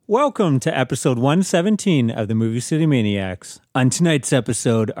Welcome to episode 117 of the Movie City Maniacs. On tonight's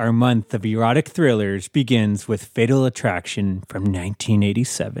episode, our month of erotic thrillers begins with Fatal Attraction from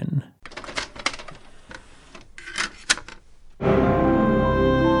 1987.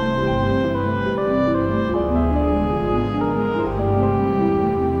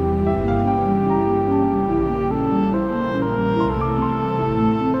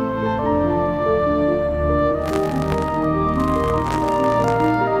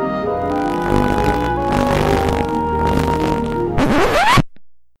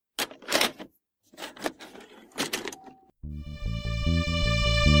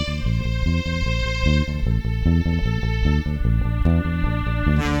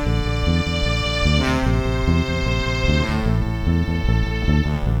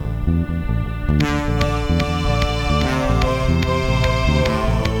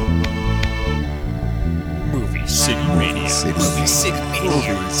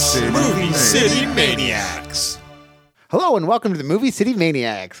 Hello and welcome to the Movie City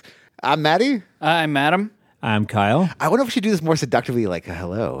Maniacs. I'm Maddie. I'm Adam. I'm Kyle. I wonder if we should do this more seductively, like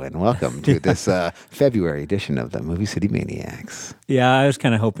hello and welcome to this February edition of the Movie City Maniacs. Yeah, I was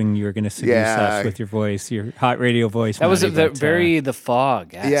kind of hoping you were going to seduce us with your voice, your hot radio voice. That was Maddie, the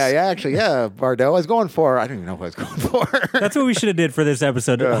fog. Yeah, Bardot. I was going for, I don't even know who I was going for. That's what we should have did for this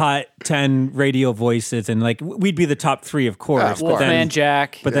episode. Hot 10 radio voices, and like we'd be the top three, of course. Wolfman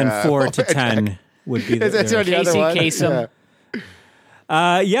Jack. But then 4 to 10 would be the Casey Kasem.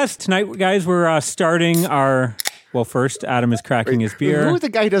 Yes, tonight, guys, we're starting our... Well, first, Adam is cracking his beer. Who's the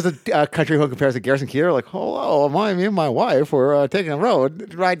guy who does a country road comparison to Garrison Keillor? Like, hello, me and my wife were taking a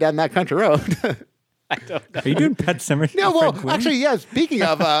road, ride down that country road. I don't know. Are you doing Pet Sematary? No, well, actually, yeah. Speaking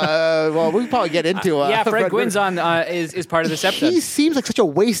of, well, we can probably get into. Fred Gwynn's on is part of this episode. He seems like such a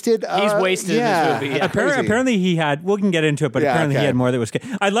wasted. He's wasted in this movie. Yeah. Apparently, he had. We can get into it, but apparently he had more that was good.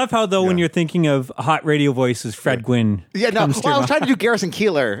 I love how though when you're thinking of hot radio voices, Fred Gwynn. Yeah, no. Well, I was trying to do Garrison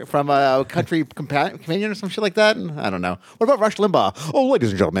Keillor from Country Companion or some shit like that. I don't know. What about Rush Limbaugh? Oh,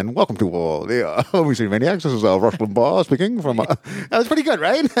 ladies and gentlemen, welcome to the Movie City Maniacs. This is Rush Limbaugh speaking from. That was pretty good,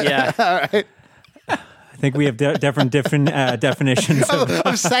 right? Yeah. All right. I think we have different definitions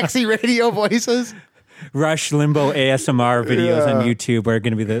of sexy radio voices. Rush Limbaugh ASMR videos on YouTube are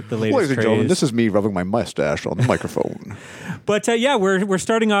going to be the latest Ladies and gentlemen, craze. this is me rubbing my mustache on the microphone. But we're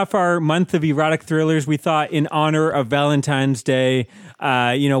starting off our month of erotic thrillers. We thought in honor of Valentine's Day,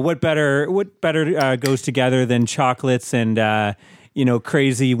 what better goes together than chocolates and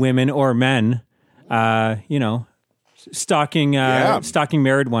crazy women or men, stalking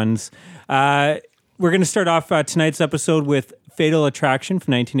married ones. We're going to start off tonight's episode with Fatal Attraction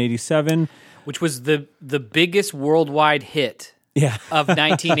from 1987. Which was the biggest worldwide hit of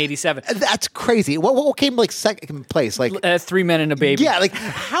 1987. That's crazy. What came like second place? Like 3 Men and a Baby. Yeah, like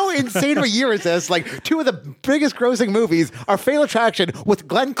how insane of a year is this? Like two of the biggest grossing movies are Fatal Attraction with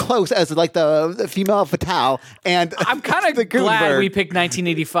Glenn Close as like the female fatale, and I'm kind of glad we picked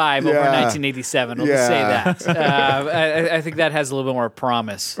 1985 over 1987. I'll just say that. I think that has a little bit more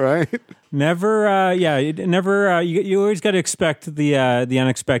promise. Right. Never, you always got to expect the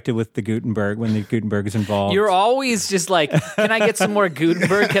unexpected with the Gutenberg when the Gutenberg is involved. You're always just like, can I get some more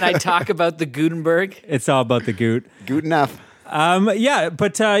Gutenberg? Can I talk about the Gutenberg? It's all about the Gut. Good enough.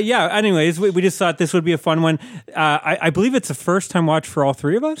 Anyways, we just thought this would be a fun one. I believe it's a first time watch for all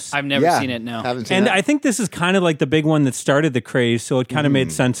three of us. I've never seen it, no. Haven't seen and it. I think this is kind of like the big one that started the craze, so it kind of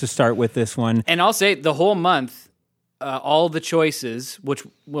made sense to start with this one. And I'll say the whole month, all the choices, which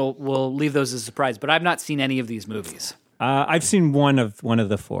we'll leave those as a surprise, but I've not seen any of these movies. I've seen one of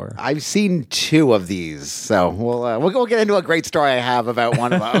the four. I've seen 2 of these, so we'll get into a great story I have about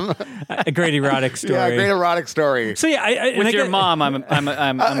one of them. A great erotic story. Yeah, a great erotic story. So with your mom,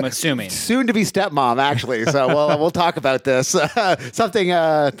 I'm assuming Soon to be stepmom, actually. So we'll talk about this. Something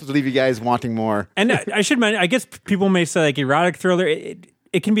to leave you guys wanting more. And I should mention, I guess people may say like erotic thriller.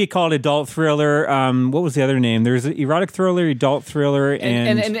 It can be called adult thriller. What was the other name? There's erotic thriller, adult thriller,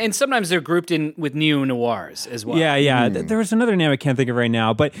 and sometimes they're grouped in with neo-noirs as well. Yeah. There was another name I can't think of right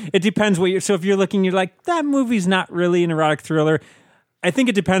now, but it depends what you're... So if you're looking, you're like, that movie's not really an erotic thriller. I think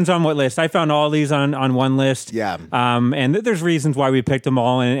it depends on what list. I found all these on one list. Yeah. And there's reasons why we picked them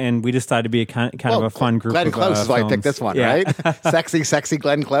all, and we decided to be a kind of a fun group Glenn of Close is why I picked this one, right? Sexy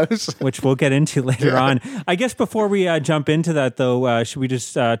Glenn Close. Which we'll get into later on. I guess before we jump into that, though, should we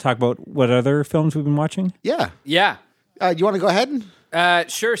just talk about what other films we've been watching? Yeah. Yeah. You want to go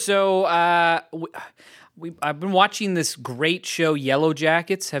ahead? Sure. So I've been watching this great show, Yellow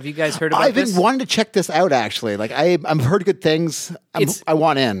Jackets. Have you guys heard about I've this? been wanting to check this out, actually. Like, I've heard good things. I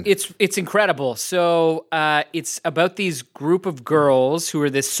want in. It's incredible. So it's about these group of girls who are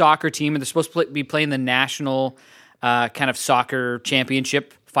this soccer team, and they're supposed to be playing the national kind of soccer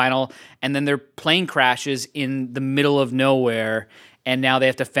championship final, and then their plane crashes in the middle of nowhere, and now they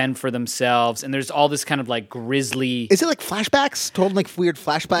have to fend for themselves, and there's all this kind of like grisly... Is it like flashbacks? Told like weird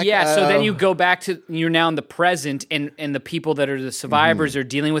flashback? Yeah, so then you go back to, you're now in the present, and the people that are the survivors are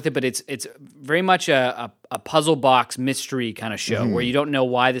dealing with it, but it's very much a puzzle box mystery kind of show where you don't know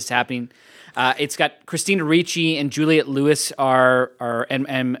why this is happening. It's got Christina Ricci and Juliette Lewis and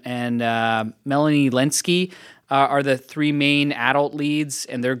Melanie Linsky are the three main adult leads,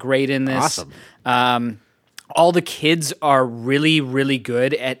 and they're great in this. Awesome. All the kids are really, really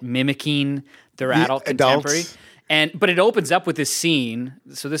good at mimicking their adult contemporary. But it opens up with this scene,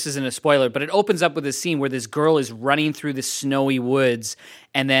 so this isn't a spoiler, but it opens up with this scene where this girl is running through the snowy woods,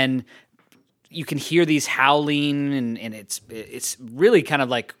 and then you can hear these howling, and it's really kind of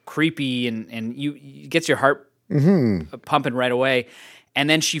like creepy, and it gets your heart pumping right away. And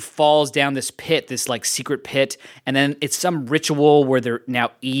then she falls down this pit, this like secret pit, and then it's some ritual where they're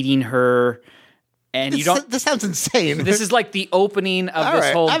now eating her. And This sounds insane. This is like the opening of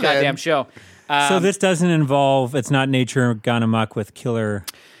this whole goddamn show. So this doesn't involve. It's not nature gone amok with killer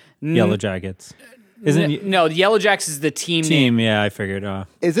Yellow Jackets. Isn't No, the Yellow Jacks is the team name. Yeah, I figured.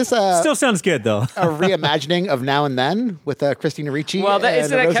 Is this Still sounds good though. a reimagining of Now and Then with Christina Ricci? Well, isn't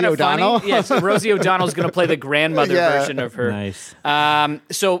that Rosie kind of O'Donnell? funny? Yeah, so Rosie O'Donnell's going to play the grandmother version of her. Nice.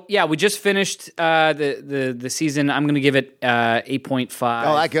 So yeah, we just finished the season. I'm going to give it 8.5.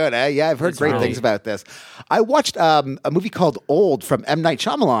 Oh, that good, eh? Yeah, I've heard great things about this. I watched a movie called Old from M. Night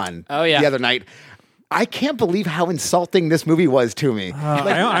Shyamalan the other night. I can't believe how insulting this movie was to me.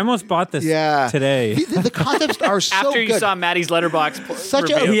 I almost bought this today. The concepts are so After good. you saw Maddie's Letterboxd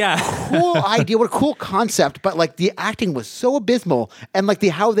Such review. a cool idea. What a cool concept. But like the acting was so abysmal, and like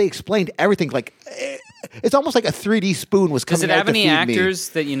how they explained everything. Like it's almost like a 3D spoon was coming Does it out have to any feed actors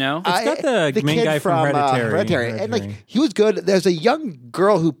that you know? It's got the main kid guy from Hereditary. And like he was good. There's a young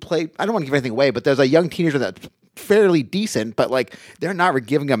girl who played. I don't want to give anything away, but there's a young teenager that's fairly decent, but like they're not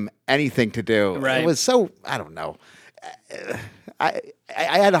giving him anything to do. Right. It was so, I don't know. I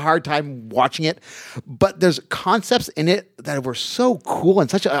had a hard time watching it, but there's concepts in it that were so cool and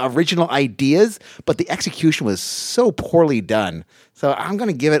such original ideas, but the execution was so poorly done. So I'm going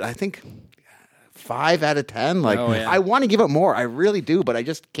to give it, I think, 5 out of 10. Like, I want to give it more. I really do, but I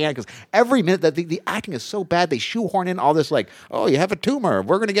just can't because every minute that the acting is so bad, they shoehorn in all this like, oh, you have a tumor.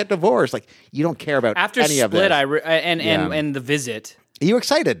 We're going to get divorced. Like, you don't care about After any of this. Split, and The Visit, Are you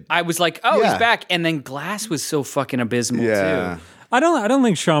excited? I was like, oh, he's back. And then Glass was so fucking abysmal too. I don't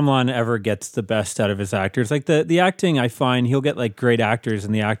think Shyamalan ever gets the best out of his actors. Like the acting, I find he'll get like great actors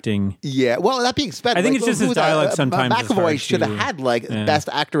in the acting. Yeah. Well, that being said, I think it's just his dialogue sometimes. McAvoy should have had like best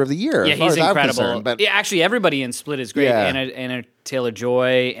actor of the year. Yeah, as far he's as I'm incredible. concerned, but Actually, everybody in Split is great. Anna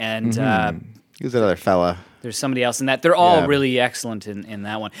Taylor-Joy and who's that other fella? there's somebody else in that. They're all really excellent in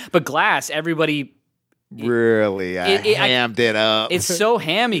that one. But Glass, everybody. Really hammed it up. It's so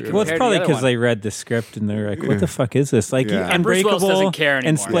hammy. Well, it's probably because because they read the script and they're like, "What the fuck is this?" Like, And Bruce Willis Unbreakable doesn't care and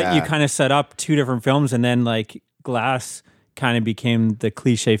anymore. Split, you kind of set up two different films, and then like Glass kind of became the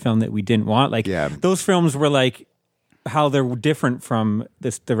cliche film that we didn't want. Like, those films were like how they're different from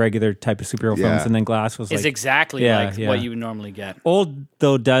the regular type of superhero films, and then Glass was is like exactly what you would normally get. Old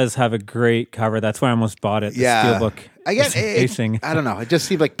though does have a great cover. That's why I almost bought it. The Steelbook. I guess Acing. I don't know. It just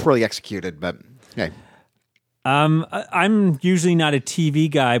seemed like poorly executed, but hey. I'm usually not a TV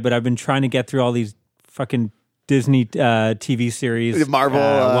guy, but I've been trying to get through all these fucking Disney TV series, Marvel,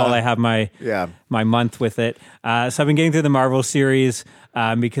 while I have my month with it. So I've been getting through the Marvel series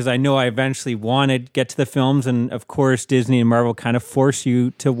because I know I eventually want to get to the films, and of course Disney and Marvel kind of force you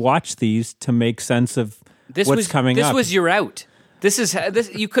to watch these to make sense of what's coming up. This was your out. This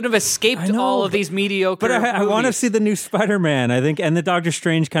you could have escaped all of these mediocre. But I want to see the new Spider-Man. I think, and the Doctor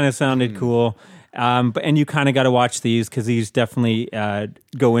Strange kind of sounded cool. And you kind of got to watch these because these definitely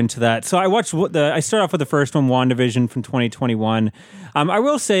go into that. So I watched I start off with the first one, WandaVision from 2021. I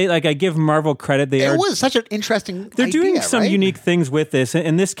will say, like, I give Marvel credit. It was such an interesting. They're doing some unique things with this.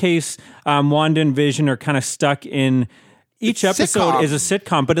 In this case, Wanda and Vision are kind of stuck in. Each episode is a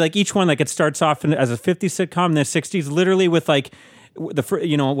sitcom, but like each one, like it starts off as a 50s sitcom in the 60s, literally with like. Whether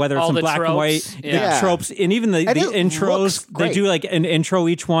it's in black and white, the tropes, and even the intros, they do like an intro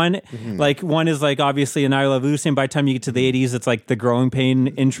each one. Mm-hmm. Like one is like obviously an I Love Lucy, and by the time you get to the 80s, it's like the Growing Pain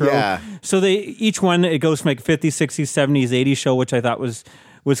intro. Yeah. So each one, it goes from like 50s, 60s, 70s, 80s show, which I thought was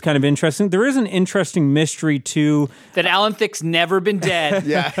was kind of interesting. There is an interesting mystery too. That Alan Thicke's never been dead.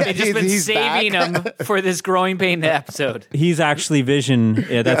 Yeah. They've just been He's saving him for this Growing Pain episode. He's actually Vision.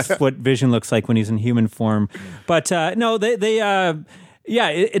 Yeah, that's what Vision looks like when he's in human form. But no,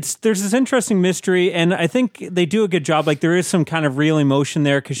 it's there's this interesting mystery, and I think they do a good job. Like there is some kind of real emotion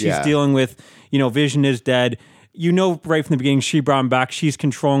there because she's dealing with, Vision is dead. Right from the beginning, she brought him back. She's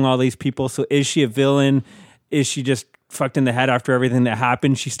controlling all these people. So is she a villain? Is she just fucked in the head after everything that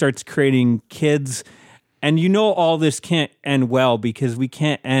happened? She starts creating kids. And all this can't end well because we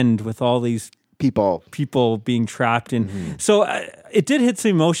can't end with all these people being trapped in. So it did hit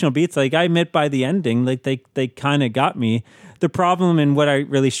some emotional beats. Like I admit by the ending, like they kind of got me. The problem and what I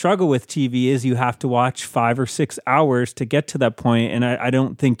really struggle with TV is you have to watch 5 or 6 hours to get to that point, and I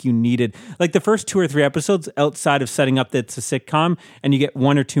don't think you needed like the first 2 or 3 episodes outside of setting up that it's a sitcom and you get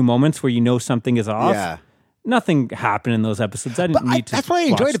 1 or 2 moments where something is off. Yeah. Nothing happened in those episodes. I didn't need to. That's what I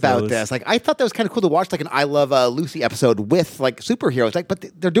enjoyed about those. this. Like, I thought that was kind of cool to watch, like an I Love Lucy episode with like superheroes. Like, but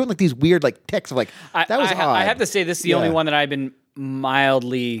they're doing like these weird like ticks of like that was odd. I have to say, this is the only one that I've been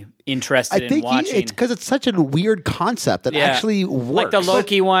mildly interested in watching. It's because it's such a weird concept that actually works. Like the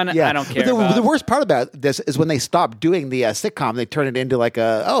Loki one, I don't care. But the worst part about this is when they stop doing the sitcom, they turn it into like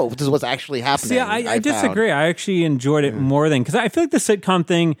this is what's actually happening. See, I disagree. I actually enjoyed it more than because I feel like the sitcom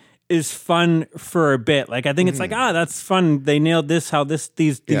thing is fun for a bit. Like I think it's like that's fun. They nailed this. How these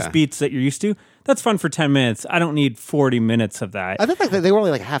beats that you're used to. That's fun for 10 minutes. I don't need 40 minutes of that. I think like they were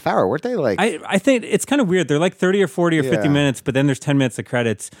only like a half hour, weren't they? Like I think it's kind of weird. They're like 30 or 40 or 50 minutes, but then there's 10 minutes of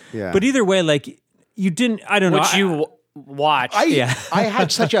credits. Yeah. But either way, like you didn't. I don't know. Which you watch. I had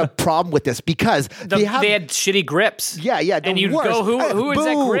such a problem with this because they had shitty grips. Yeah. And you'd go, who is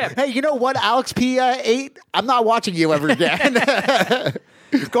that grip? Hey, you know what? Alex P. 8, I'm not watching you ever again.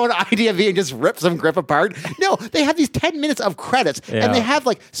 Go to IDMV and just rip some grip apart. No, they have these 10 minutes of credits, and they have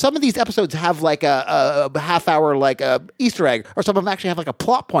like some of these episodes have like a half hour like a Easter egg, or some of them actually have like a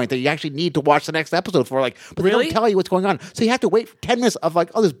plot point that you actually need to watch the next episode for. Like, but they don't tell you what's going on, so you have to wait 10 minutes of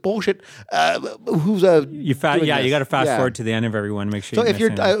like this bullshit. You got to fast forward to the end of everyone. Make sure. So if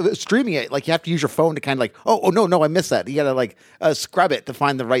you're streaming it, like you have to use your phone to kind of like, no, I missed that. You got to like scrub it to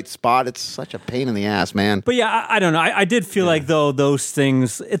find the right spot. It's such a pain in the ass, man. But yeah, I don't know. I did feel like though those things.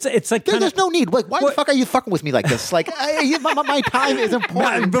 It's like there's no need. Like, why the fuck are you fucking with me like this? Like, my time is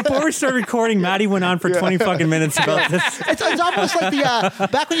important. Before we started recording, Maddie went on for 20 fucking minutes about this. It's almost like the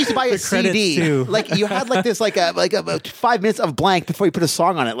back when you used to buy a CD. Too. Like you had like this like 5 minutes of blank before you put a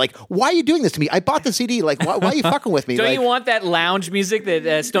song on it. Like, why are you doing this to me? I bought the CD. Like, why are you fucking with me? Don't you want that lounge music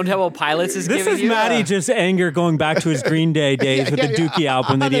that Stone Temple Pilots is giving you? This is Maddie just anger going back to his Green Day days with the Dookie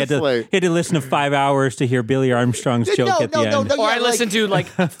album that he had to listen to 5 hours to hear Billy Armstrong's joke at the end. Or I listened to like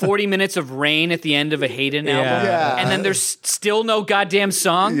 40 minutes of Rain at the end of a Hayden album, and then there's still no goddamn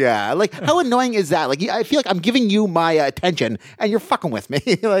song. Yeah, like how annoying is that? Like I feel like I'm giving you my attention, and you're fucking with me.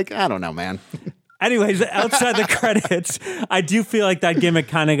 Like I don't know, man. Anyways, outside the credits, I do feel like that gimmick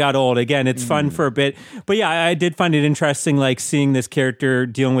kind of got old. Again, it's fun for a bit. But yeah, I did find it interesting, like seeing this character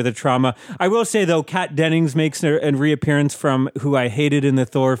dealing with a trauma. I will say, though, Kat Dennings makes a reappearance from who I hated in the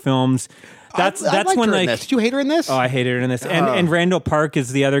Thor films. That's when like did you hate her in this? Oh, I hated her in this. And Randall Park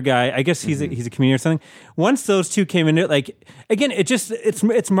is the other guy. I guess he's a comedian or something. Once those two came into it, like again,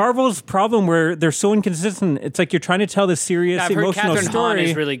 it's Marvel's problem where they're so inconsistent. It's like you're trying to tell this serious emotional Catherine story. Hahn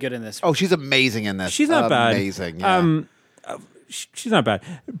is really good in this. Oh, she's amazing in this. She's not bad. Amazing. Yeah. She's not bad.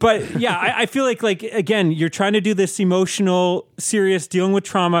 But yeah, I feel like again, you're trying to do this emotional, serious, dealing with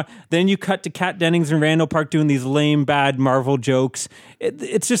trauma. Then you cut to Kat Dennings and Randall Park doing these lame, bad Marvel jokes.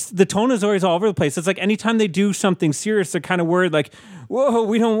 It's just, the tone is always all over the place. It's like anytime they do something serious, they're kind of worried like, whoa,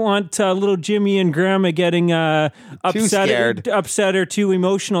 we don't want little Jimmy and Grandma getting upset or too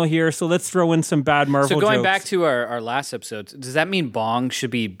emotional here. So let's throw in some bad Marvel jokes. So going back to our last episode, does that mean Bong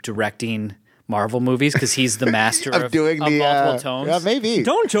should be directing Marvel movies because he's the master of doing multiple tones? Yeah, maybe.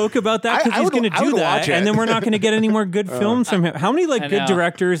 Don't joke about that because he's going to do that, and then we're not going to get any more good films from him. How many good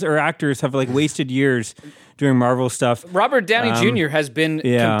directors or actors have wasted years doing Marvel stuff? Robert Downey Jr. has been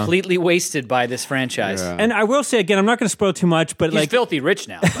completely wasted by this franchise. Yeah. And I will say again, I'm not going to spoil too much, but he's filthy rich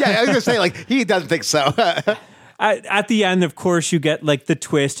now. Yeah, I was going to say he doesn't think so. At the end, of course, you get the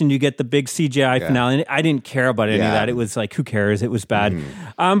twist and you get the big CGI finale. And I didn't care about any of that. It was who cares? It was bad.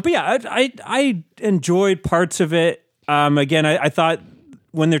 But yeah, I enjoyed parts of it. Again, I thought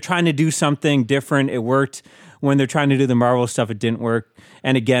when they're trying to do something different, it worked. When they're trying to do the Marvel stuff, it didn't work.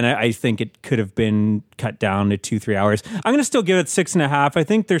 And again, I think it could have been cut down to 2-3 hours. I'm going to still give it 6.5. I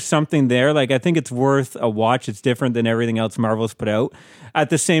think there's something there. I think it's worth a watch. It's different than everything else Marvel's put out.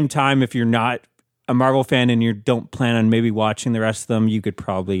 At the same time, if you're not a Marvel fan and you don't plan on maybe watching the rest of them, you could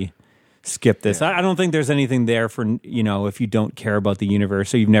probably skip this. I don't think there's anything there for, if you don't care about the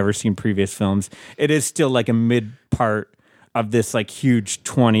universe or you've never seen previous films. It is still like a mid part of this like huge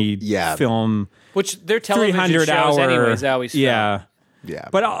 20 film, which their television 300 shows hour, anyways. I always yeah.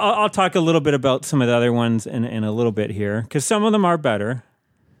 But I'll talk a little bit about some of the other ones in a little bit here because some of them are better.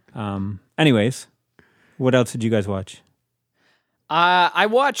 Anyways, what else did you guys watch? I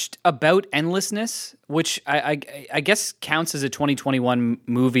watched About Endlessness, which I guess counts as a 2021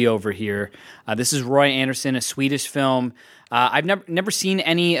 movie over here. This is Roy Andersson, a Swedish film. I've never seen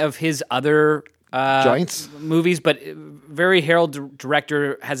any of his other joints movies, but very heralded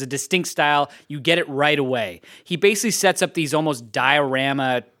director, has a distinct style. You get it right away. He basically sets up these almost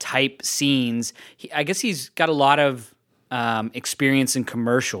diorama type scenes. I guess he's got a lot of experience in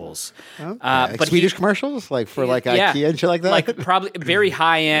commercials. But Swedish commercials, like for like IKEA and shit like that? Like probably very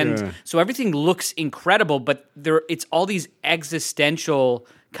high end. Yeah. So everything looks incredible, but it's all these existential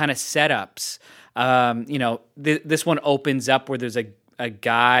kind of setups. This one opens up where there's a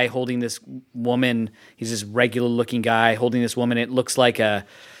guy holding this woman. He's this regular looking guy holding this woman. It looks like a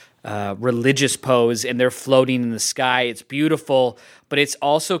religious pose, and they're floating in the sky. It's beautiful, but it's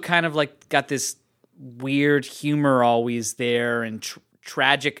also kind of like got this weird humor always there and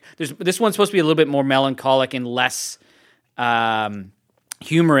tragic. This one's supposed to be a little bit more melancholic and less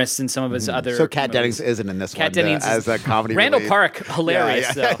humorous than some of his other. So Kat Dennings isn't in this Kat one Dennings as a comedy. Randall Park,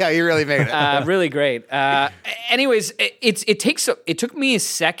 hilarious. Yeah, he really made it. Really great. Anyways, it took me a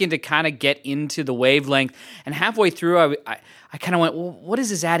second to kind of get into the wavelength, and halfway through, I kind of went, well, what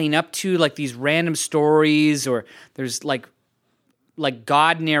is this adding up to? Like these random stories, or there's like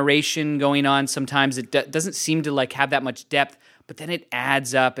God narration going on. Sometimes it doesn't seem to like have that much depth, but then it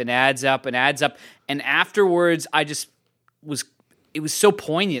adds up and adds up and adds up. And afterwards, it was so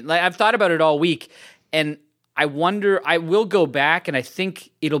poignant. Like I've thought about it all week, and I wonder, I will go back, and I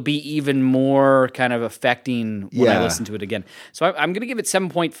think it'll be even more kind of affecting when I listen to it again. So I'm going to give it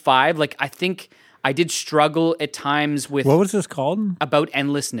 7.5. Like I think I did struggle at times with. What was this called? About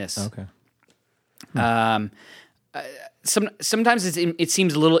Endlessness. Okay. Sometimes it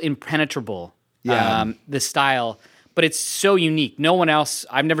seems a little impenetrable. The style, but it's so unique. No one else.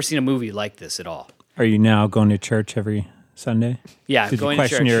 I've never seen a movie like this at all. Are you now going to church every Sunday? Yeah, Did going you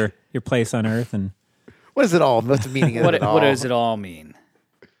question to church. your place on earth? And what does it all? What's the meaning of it all? What does it all mean?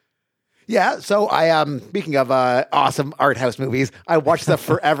 Yeah, so I speaking of awesome art house movies, I watched the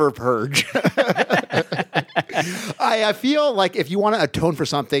Forever Purge. I feel like if you want to atone for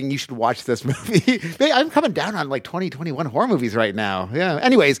something, you should watch this movie. I'm coming down on like 2021 horror movies right now. Yeah.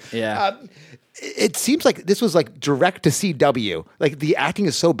 Anyways, it seems like this was like direct to CW. Like the acting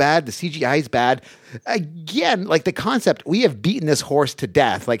is so bad, the CGI is bad. Again, like the concept, we have beaten this horse to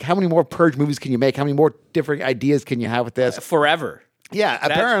death. Like how many more Purge movies can you make? How many more different ideas can you have with this? Forever. Yeah,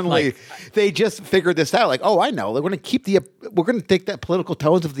 apparently they just figured this out. Like, oh, I know. We're going to take that political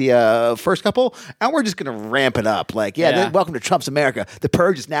tones of the first couple, and we're just going to ramp it up. Like, welcome to Trump's America. The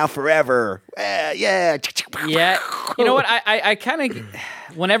Purge is now forever. Yeah. You know what? I kind of,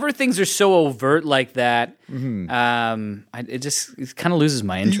 whenever things are so overt like that, it kind of loses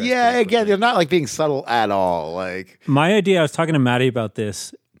my interest. Yeah, again, they're not like being subtle at all. Like my idea, I was talking to Maddie about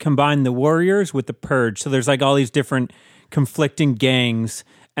this. Combine the Warriors with the Purge. So there's like all these different conflicting gangs,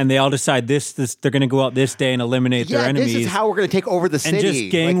 and they all decide this they're going to go out this day and eliminate their enemies. This is how we're going to take over the city. And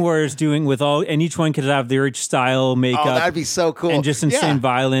just gang wars doing with all, and each one could have their each style, makeup. Oh, that'd be so cool. And just insane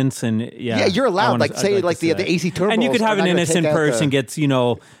violence. And yeah, you're allowed. Like say like the AC Turbos. And you could have an innocent person gets,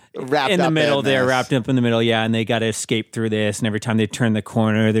 wrapped in the up middle there, this. wrapped up in the middle, and they got to escape through this. And every time they turn the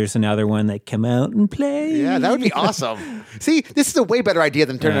corner, there's another one that come out and play. Yeah, that would be awesome. See, this is a way better idea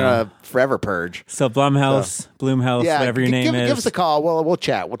than turning a Forever Purge. So Blumhouse, whatever your name is, give us a call. We'll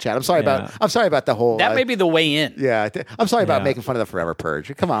chat. I'm sorry about the whole. That may be the way in. Yeah, I'm sorry about making fun of the Forever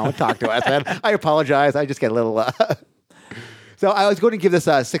Purge. Come on, talk to us, man. I apologize. I just get a little. So I was going to give this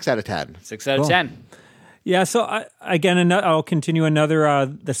a 6 out of 10. 6 out of 10. Yeah, so I'll continue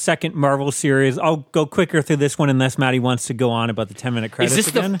the second Marvel series. I'll go quicker through this one unless Maddie wants to go on about the 10-minute credits. Is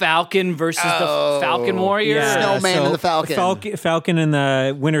this again. the Falcon versus the Falcon Warrior? Yeah, Snowman and the Falcon. Falcon and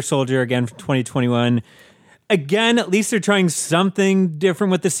the Winter Soldier again from 2021. Again, at least they're trying something different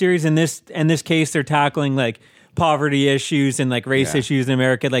with the series. In this case, they're tackling like poverty issues and like race issues in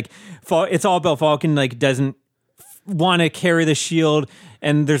America. Like it's all about Falcon like doesn't want to carry the shield,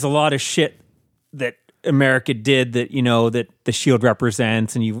 and there's a lot of shit that America did that that the shield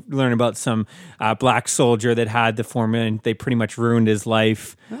represents, and you learn about some black soldier that had the formula and they pretty much ruined his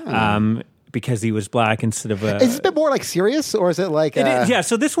life. because he was black instead of a. Is it a bit more like serious, or is it like? Yeah,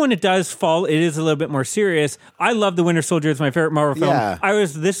 so this one it does fall. It is a little bit more serious. I love The Winter Soldier. It's my favorite Marvel film. Yeah.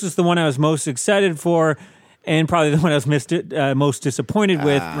 This is the one I was most excited for, and probably the one I was most disappointed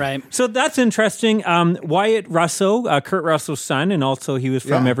with. Right. So that's interesting. Wyatt Russell, Kurt Russell's son, and also he was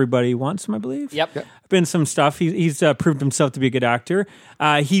from Yeah. Everybody Wants Him, I believe. Yep. Been some stuff. He's proved himself to be a good actor.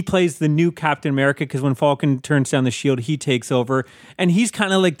 He plays the new Captain America because when Falcon turns down the shield, he takes over, and he's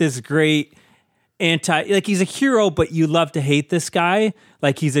kind of like this great he's a hero, but you love to hate this guy.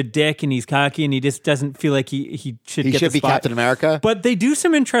 Like he's a dick and he's cocky and he just doesn't feel like he should he get should the be spot. Captain America. But they do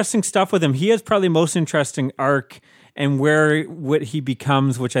some interesting stuff with him. He has probably the most interesting arc and what he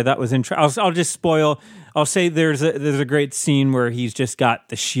becomes, which I thought was interesting. I'll just spoil. I'll say there's a great scene where he's just got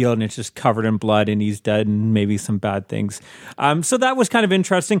the shield and it's just covered in blood and he's dead and maybe some bad things. So that was kind of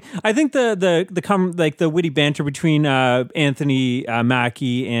interesting. I think the witty banter between Anthony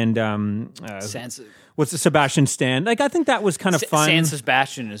Mackie and Sansa. what's the Sebastian Stan? Like I think that was kind of fun. San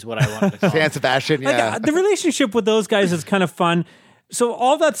Sebastian is what I wanted to call San him. Sebastian, yeah. The relationship with those guys is kind of fun. So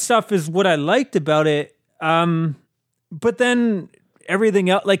all that stuff is what I liked about it. But then everything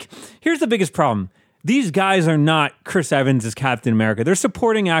else, like here's the biggest problem. These guys are not Chris Evans as Captain America. They're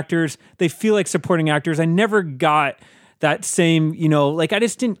supporting actors. They feel like supporting actors. I never got that same, like I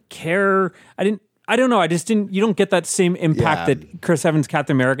just didn't care. I don't know. You don't get that same impact that Chris Evans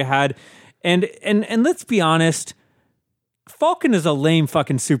Captain America had. And let's be honest, Falcon is a lame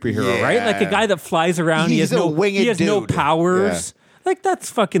fucking superhero, right? Like a guy that flies around. He's a winged he has no dude. powers. Like that's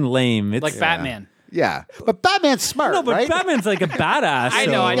fucking lame. It's Like Batman. Yeah, but Batman's smart, no, but right? Batman's like a badass. I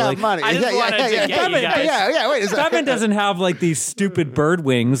know, I know. got money. I just wanted to get you guys. Yeah. Wait, is that- Batman doesn't have like these stupid bird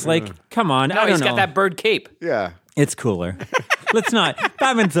wings. Like, come on. No, I don't he's know. got that bird cape. Yeah. It's cooler. Let's not.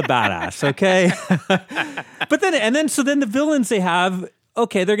 Batman's a badass, okay? But then the villains they have,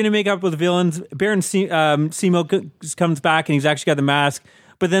 okay, they're going to make up with villains. Baron Simo comes back and he's actually got the mask.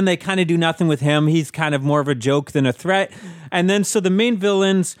 But then they kind of do nothing with him. He's kind of more of a joke than a threat. And then so the main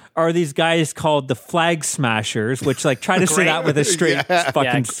villains are these guys called the Flag Smashers, which like try to say that with a straight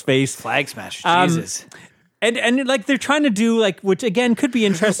fucking face. Flag smash. Jesus. And like they're trying to do like, which again could be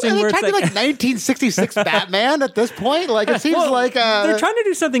interesting. Well, where they're it's trying to be like 1966 Batman at this point. Like it seems like they're trying to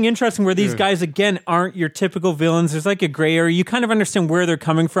do something interesting where these guys again aren't your typical villains. There's like a gray area. You kind of understand where they're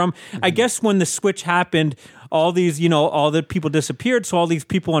coming from. I guess when the switch happened, all these, all the people disappeared, so all these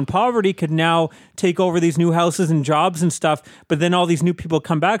people in poverty could now take over these new houses and jobs and stuff. But then all these new people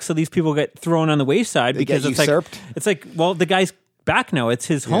come back, so these people get thrown on the wayside because get usurped? It's like, well, the guy's back now. It's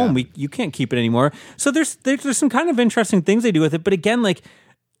his home. You can't keep it anymore. So there's some kind of interesting things they do with it. But again, like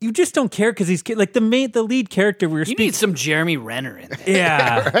you just don't care because he's like the lead character. You need some Jeremy Renner in there.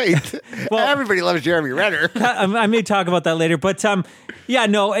 Yeah, right. Well, everybody loves Jeremy Renner. I may talk about that later, but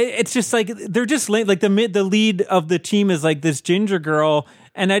it's just like they're just like the lead of the team is like this ginger girl,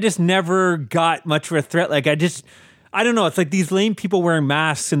 and I just never got much of a threat. Like I don't know. It's like these lame people wearing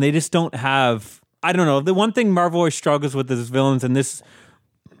masks, and they just don't have. I don't know. The one thing Marvel always struggles with is villains, and this,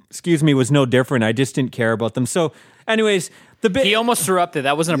 was no different. I just didn't care about them. So, anyways, he almost threw up there.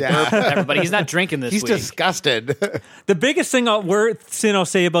 That wasn't a burp, everybody. He's not drinking this He's week. disgusted. The biggest thing I'll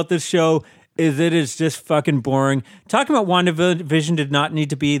say about this show is it is just fucking boring. Talking about WandaVision did not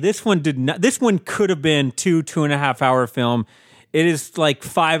need to be. This one did not. This one could have been 2.5 hour film. It is like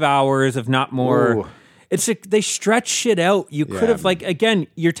 5 hours, if not more. Ooh. It's like they stretch shit out. You could have again.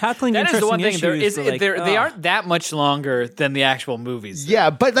 You're tackling that is the one thing. issues. They aren't that much longer than the actual movies.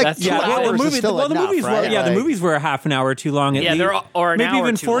 Yeah, but like That's 2 hours the is still the enough, movies right? were the movies were a half an hour too long. At Yeah, least. or an maybe hour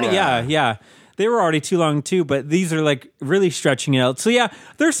even too 40. long. Yeah. They were already too long too, but these are like really stretching it out. So yeah,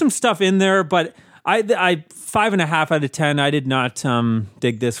 there's some stuff in there, but I 5.5 out of 10. I did not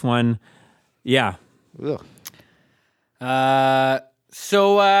dig this one. Yeah. Ugh.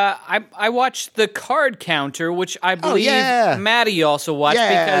 So I watched the Card Counter, which I believe Maddie also watched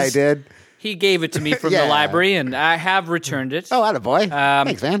because I did. he gave it to me from the library, and I have returned it. Oh, attaboy.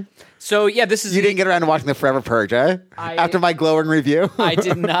 Thanks, man. So yeah, this is You didn't get around to watching the Forever Purge, eh? After my glowing review. I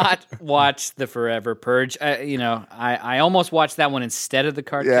did not watch the Forever Purge. I almost watched that one instead of the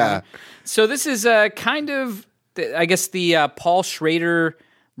Card Counter. So this is kind of, I guess, the Paul Schrader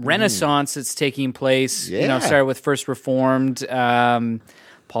renaissance that's taking place. Started with First Reformed.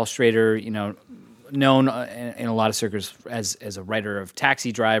 Paul Schrader, known in a lot of circles as a writer of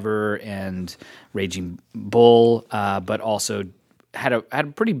Taxi Driver and Raging Bull, but also had a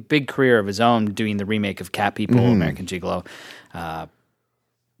pretty big career of his own doing the remake of Cat People, American Gigolo,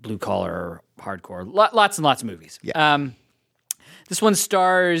 Blue Collar, Hardcore, lots and lots of movies. Yeah. This one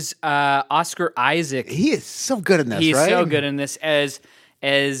stars Oscar Isaac. He is so good in this, He's right? so good in this as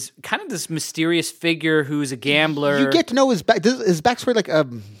as kind of this mysterious figure who's a gambler. You get to know his backstory, like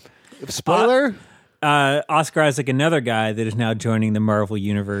spoiler. Oscar Isaac, another guy that is now joining the Marvel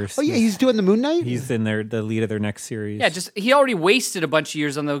universe. Oh yeah, he's doing the Moon Knight. He's in the lead of their next series. Yeah, just he already wasted a bunch of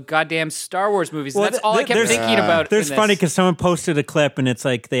years on the goddamn Star Wars movies. Well, that's all I kept thinking about. There's funny because someone posted a clip and it's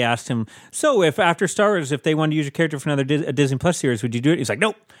like they asked him, "So if after Star Wars, if they wanted to use your character for another a Disney Plus series, would you do it?" He's like,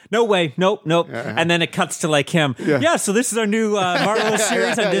 "Nope, no way, nope." And then it cuts to like him. Yeah, so this is our new Marvel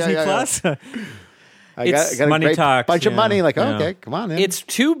series on Disney Plus. I got money a great talks. bunch of money. Like, okay, come on in. It's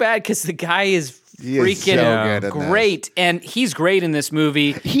too bad because the guy is freaking so good great, and he's great in this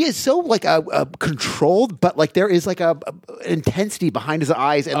movie. He is so like controlled, but like there is like a intensity behind his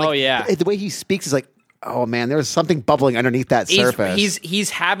eyes, and like, the way he speaks is like, oh man, there's something bubbling underneath that surface. He's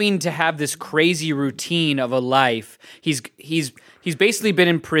having to have this crazy routine of a life. He's basically been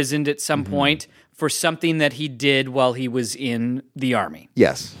imprisoned at some point for something that he did while he was in the army.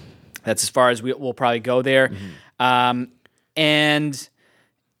 Yes, that's as far as we'll probably go there, and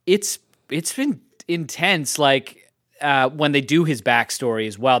it's been intense, like when they do his backstory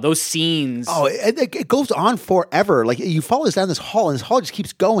as well. Those scenes. Oh, it goes on forever. Like you follow us down this hall, and this hall just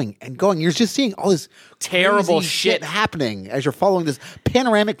keeps going and going. You're just seeing all this terrible shit happening as you're following this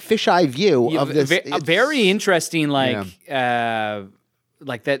panoramic fisheye view of this. Very interesting, like that.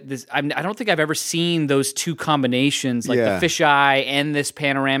 I don't think I've ever seen those two combinations, like the fisheye and this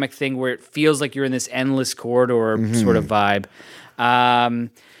panoramic thing, where it feels like you're in this endless corridor sort of vibe.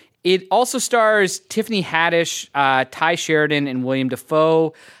 It also stars Tiffany Haddish, Ty Sheridan, and William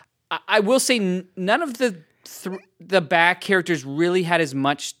Dafoe. I will say none of the back characters really had as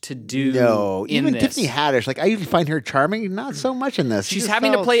much to do. No, even this. Tiffany Haddish. Like I usually find her charming, not so much in this. She's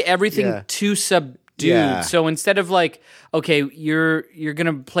having to play everything too subdued. Yeah. So instead of like, okay, you're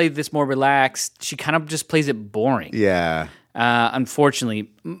gonna play this more relaxed, she kind of just plays it boring. Yeah. Unfortunately,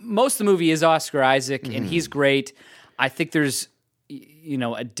 most of the movie is Oscar Isaac, and he's great. I think there's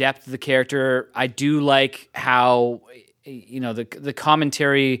a depth of the character. I do like how the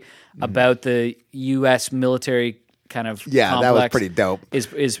commentary about the U.S. military kind of complex that was pretty dope.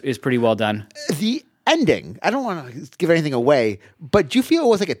 Is pretty well done. The ending, I don't want to give anything away, but do you feel it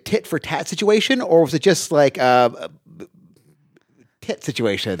was like a tit for tat situation, or was it just like a tit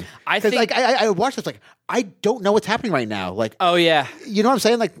situation? I think like I watched this, like I don't know what's happening right now. Like, oh yeah, you know what I'm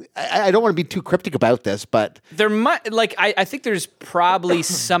saying? Like, I don't want to be too cryptic about this, but there might I think there's probably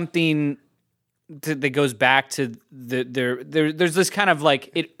something that goes back to there's this kind of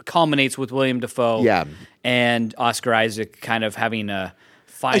like it culminates with William Dafoe, and Oscar Isaac kind of having a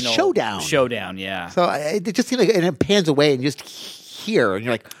final showdown. Yeah. So it just seems like, and it pans away and just here, and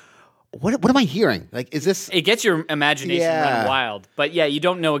you're like, What am I hearing? Like, is this? It gets your imagination running wild, but you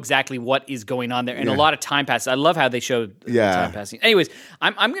don't know exactly what is going on there, and a lot of time passes. I love how they showed time passing. Anyways,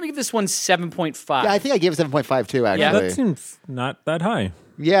 I'm going to give this one 7.5. Yeah, I think I gave it 7.5 too. Actually, yeah, that seems not that high.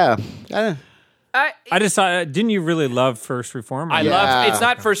 Yeah, I just thought, didn't you really love First Reformed? I love. It's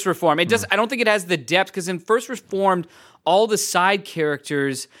not First Reformed. It does. I don't think it has the depth because in First Reformed, all the side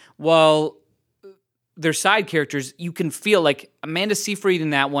characters, they're side characters, you can feel like Amanda Seyfried in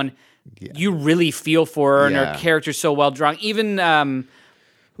that one. Yeah. You really feel for her, and her character's so well drawn. Even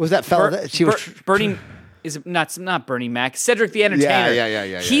was that fella that she was Bernie? Is it not Bernie Mac? Cedric the Entertainer.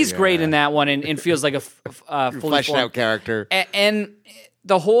 Yeah. He's great in that one, and feels like a fully fleshed out character. And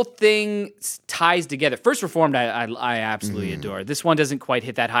the whole thing ties together. First Reformed, I absolutely adore. This one doesn't quite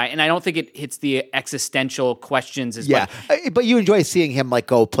hit that high, and I don't think it hits the existential questions as much. But you enjoy seeing him like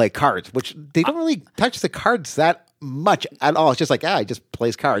go play cards, which they don't really touch the cards that much at all. It's just like, he just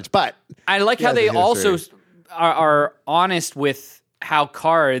plays cards. But I like how they also are honest with how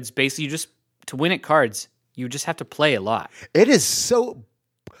cards, basically, to win at cards, you just have to play a lot. It is so...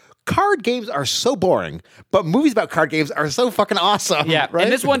 Card games are so boring, but movies about card games are so fucking awesome. Yeah, right?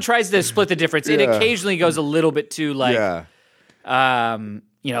 And this one tries to split the difference. It occasionally goes a little bit too like,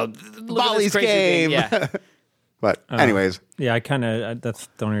 Molly's game. Yeah. But anyways, I kind of that's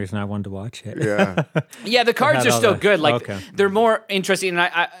the only reason I wanted to watch it. Yeah, the cards are still good. Like they're more interesting. And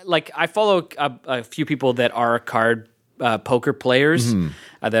I follow a few people that are card poker players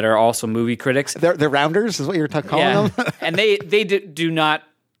that are also movie critics. They're rounders, is what you're calling them. And they do not.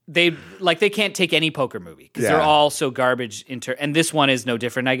 They can't take any poker movie because they're all so garbage. And this one is no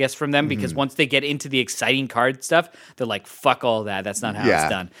different, I guess, from them because once they get into the exciting card stuff, they're like, "Fuck all that. That's not how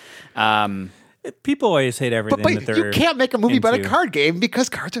it's done." People always hate everything. But you can't make a movie about a card game because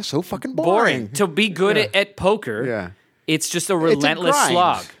cards are so fucking boring. To be good at poker, it's just a relentless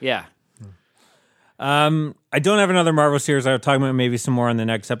slog. Yeah. I don't have another Marvel series. I'll talk about maybe some more on the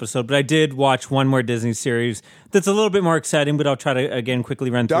next episode, but I did watch one more Disney series that's a little bit more exciting, but I'll try to, again, quickly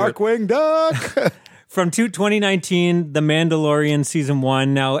run through it. Darkwing Duck! From 2019, The Mandalorian Season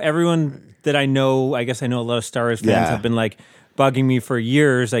 1. Now, everyone that I know, I guess I know a lot of Star Wars fans have been like bugging me for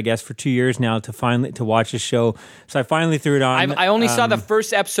years, I guess for 2 years now to watch this show. So I finally threw it on. I only saw the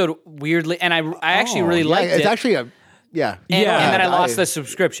first episode weirdly, and I actually really liked it. It's actually a... Yeah. And then I lost the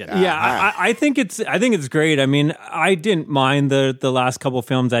subscription. I think it's great. I mean, I didn't mind the last couple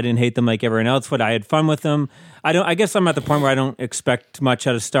films. I didn't hate them like everyone else, but I had fun with them. I guess I'm at the point where I don't expect much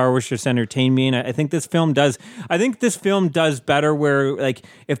out of Star Wars, just entertain me. And I think this film does. I think this film does better where, like,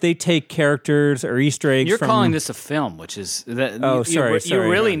 if they take characters or Easter eggs. You're calling this a film, which is sorry. You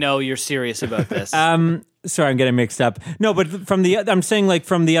really know you're serious about this. Sorry, I'm getting mixed up. No, but I'm saying like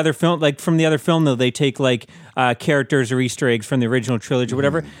from the other film, though, they take like characters or Easter eggs from the original trilogy or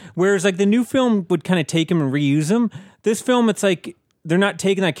whatever. Whereas like the new film would kind of take them and reuse them. This film, it's like they're not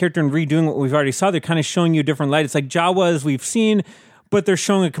taking that character and redoing what we've already saw. They're kind of showing you a different light. It's like Jawas we've seen, but they're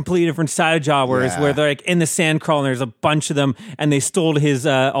showing a completely different side of Jawas where they're like in the sandcrawler and there's a bunch of them and they stole his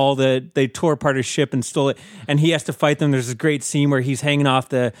they tore apart his ship and stole it and he has to fight them. There's this great scene where he's hanging off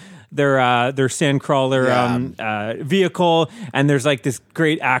their sandcrawler vehicle and there's like this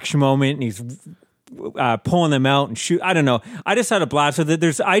great action moment and he's pulling them out and shoot. I don't know. I just had a blast with it.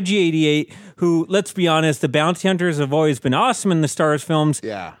 There's IG-88 who, let's be honest, the bounty hunters have always been awesome in the Star Wars films.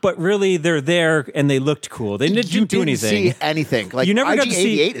 Yeah. But really, they're there and they looked cool. They didn't do anything. You didn't see anything. Like, you never got to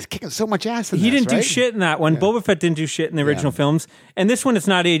see. IG-88 is kicking so much ass in He this, didn't do shit in that one. Boba Fett didn't do shit in the original films. And this one, it's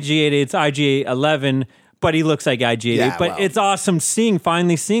not IG-88, it's IG-11, but he looks like IG-88. Yeah, but it's awesome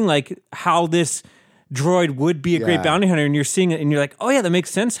finally seeing like how this droid would be a great bounty hunter, and you're seeing it and you're like, oh yeah, that makes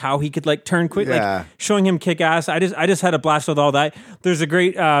sense how he could like turn quick, like showing him kick ass. I just had a blast with all that. There's a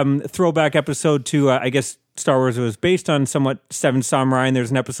great throwback episode to I guess Star Wars was based on somewhat Seven Samurai, and there's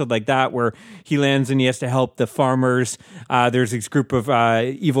an episode like that where he lands and he has to help the farmers. There's this group of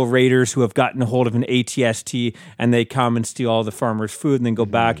evil raiders who have gotten a hold of an AT-ST and they come and steal all the farmers' food and then go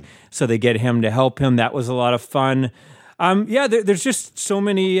back, so they get him to help him. That was a lot of fun. There's just so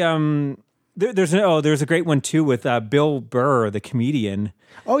many there's a great one too with Bill Burr, the comedian.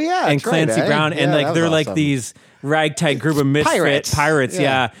 Oh yeah, and Clancy Brown, and like they're like these ragtag group of misfit pirates,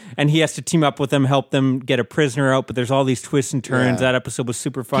 and he has to team up with them, help them get a prisoner out. But there's all these twists and turns. That episode was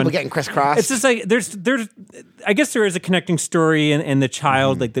super fun. People getting crisscrossed. It's just like there's I guess there is a connecting story in the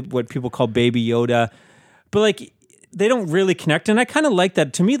child, like what people call Baby Yoda, but like they don't really connect, and I kind of like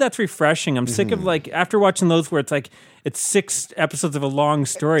that. To me, that's refreshing. I'm sick of like after watching those where it's like it's 6 episods of a long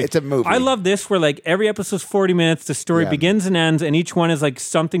story. It's a movie. I love this where like every episode's 40 minutes. The story begins and ends, and each one is like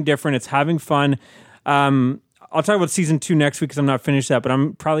something different. It's having fun. I'll talk about season 2 next week because I'm not finished that, but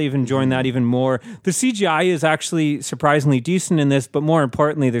I'm probably even enjoying that even more. The CGI is actually surprisingly decent in this, but more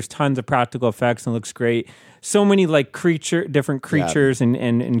importantly, there's tons of practical effects and it looks great. So many like different creatures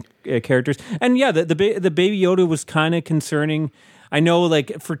and characters, and the Baby Yoda was kind of concerning. I know,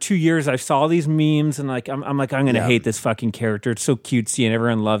 like for 2 years, I saw these memes, and like I'm gonna hate this fucking character. It's so cutesy, and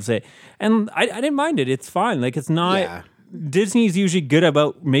everyone loves it, and I didn't mind it. It's fine. Like it's not. Yeah. Disney's usually good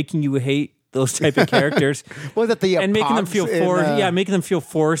about making you hate those type of characters. Was it the and making them feel forced? Making them feel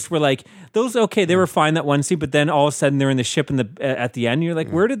forced. We're like those. Okay, they were fine that one scene, but then all of a sudden they're in the ship at the end. You're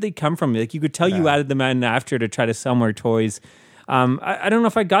like, where did they come from? Like you could tell you added them in after to try to sell more toys. I don't know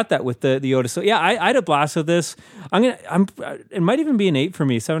if I got that with the Yoda. So yeah, I had a blast with this. It might even be an 8 for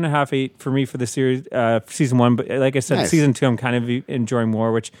me, 7.5, 8 for me for the series, season 1. But like I said, season 2, I'm kind of enjoying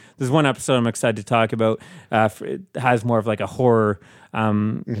more. Which there's one episode I'm excited to talk about. It has more of like a horror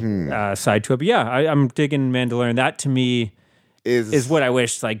side to it. But yeah, I'm digging Mandalorian. That to me is what I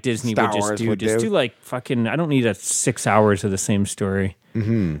wish like Disney would just do. Just do like fucking. I don't need 6 hours of the same story.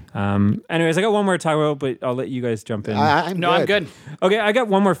 Anyways, I got one more to talk about, but I'll let you guys jump in. I'm good. Okay, I got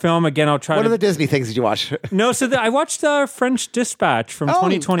one more film. Again, I'll try. What other Disney things did you watch? No, so I watched French Dispatch from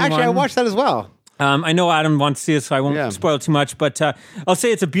 2021. Actually, I watched that as well. I know Adam wants to see it, so I won't spoil too much. But I'll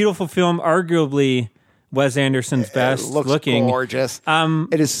say it's a beautiful film, arguably Wes Anderson's best. It looks looking gorgeous.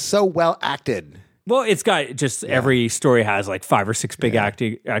 It is so well acted. Well, it's got just every story has like 5 or 6 big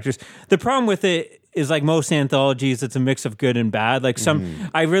actors. The problem with it is like most anthologies, it's a mix of good and bad. Like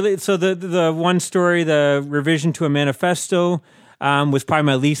the one story, the revision to a manifesto, was probably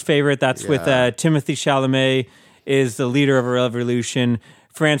my least favorite. That's with Timothy Chalamet is the leader of a revolution.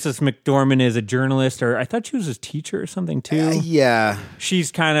 Frances McDormand is a journalist, or I thought she was his teacher or something too. Yeah.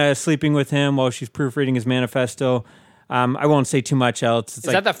 She's kind of sleeping with him while she's proofreading his manifesto. I won't say too much else. It's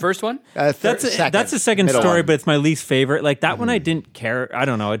Is that the first one? that's the second middle story, one. but it's my least favorite. Like that one, I didn't care. I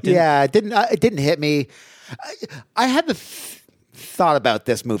don't know. It didn't. Yeah, it didn't hit me. I had the thought about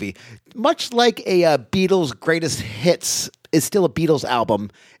this movie, much like a Beatles' greatest hits is still a Beatles album.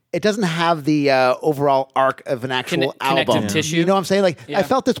 It doesn't have the overall arc of an actual connective album. tissue. You know what I'm saying? Like Yeah. I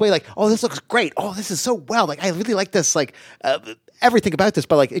felt this way. Like, oh, this looks great. Oh, this is so well. Like I really like this. Like everything about this,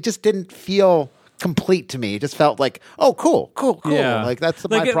 but like it just didn't feel complete to me. It just felt like, oh, cool. Yeah. Like that's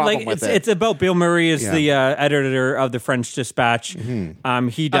my problem with it. It's about Bill Murray is Yeah. the editor of the French Dispatch. He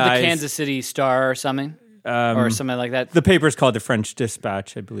Of the dies. Kansas City Star or something? Or something like that. The paper's called the French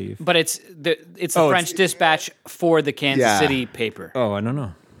Dispatch, I believe. But it's the Oh, French Dispatch for the Kansas Yeah. City paper. Oh, I don't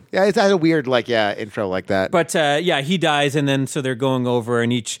know. Yeah, it's had a weird intro like that. But he dies, and then so they're going over,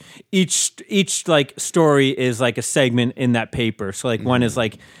 and each like story is like a segment in that paper. So like one is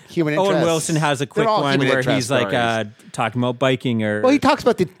like Human Owen interest. Wilson has a quick They're all one human where interest he's like stories. talking about biking or Well, he talks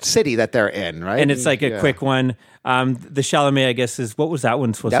about the city that they're in, right? and it's like a Yeah. quick one. The Chalamet, I guess, is what was that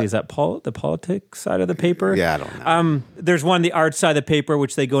one supposed to be? Is that the politics side of the paper? Yeah, I don't know. There's one, the art side of the paper,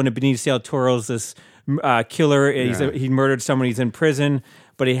 which they go into Benicio del Toro's this killer. He murdered someone. He's in prison,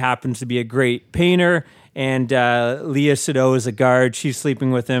 but he happens to be a great painter. And Leah Sado is a guard. She's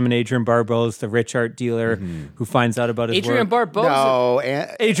sleeping with him. And Adrian Barbeau is the rich art dealer who finds out about his Adrian work. Barbeau. No,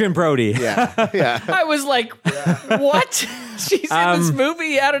 Adrian Brody. yeah. I was like, what? She's in this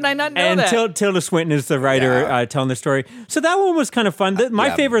movie? How did I not know And that? Tilda Swinton is the writer telling the story. So that one was kind of fun.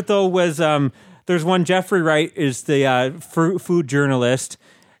 My favorite, though, was there's one, Jeffrey Wright is the food journalist,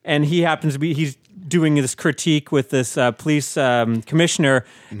 and he happens to be, he's doing this critique with this police commissioner,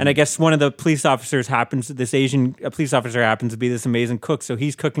 and I guess one of the police officers this Asian police officer happens to be this amazing cook, so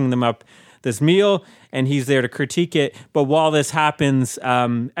he's cooking them up this meal, and he's there to critique it. But while this happens,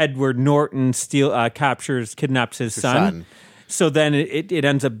 Edward Norton kidnaps his son. So then it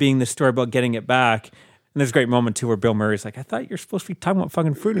ends up being the story about getting it back. And there's a great moment, too, where Bill Murray's like, I thought you're supposed to be talking about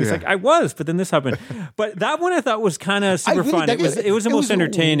fucking food. And he's like, I was, but then this happened. But that one I thought was kind of super fun. It was the most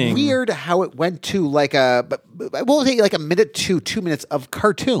entertaining. Weird how it went to like we'll take like a minute to 2 minutes of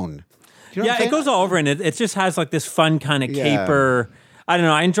cartoon. You know what I'm It saying? goes all over, and it just has like this fun kind of Yeah. caper. I don't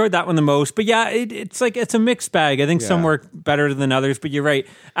know. I enjoyed that one the most. But yeah, it's a mixed bag. I think some work better than others. But you're right.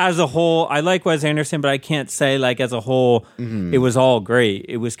 As a whole, I like Wes Anderson, but I can't say like as a whole it was all great.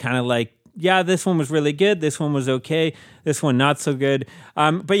 It was kind of like, yeah, this one was really good. This one was okay. This one not so good.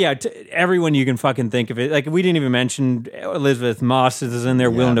 But yeah, everyone you can fucking think of it. Like we didn't even mention Elizabeth Moss is in there,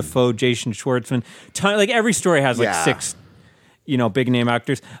 Willem Dafoe, Jason Schwartzman. Like every story has like six, big name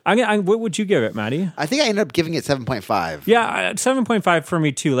actors. What would you give it, Maddie? I think I ended up giving it 7.5. Yeah, 7.5 for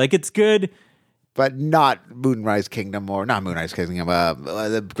me too. Like it's good. But not Moonrise Kingdom or not Moonrise Kingdom,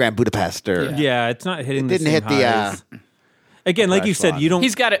 the Grand Budapest or Yeah, it's not hitting the didn't same hit the highs. Again, like you said, you don't.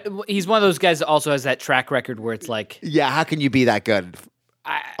 He's one of those guys that also has that track record where it's like, how can you be that good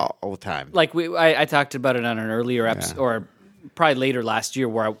all the time? like I talked about it on an earlier episode, or probably later last year,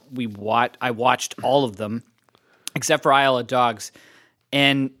 where I watched all of them except for Isle of Dogs,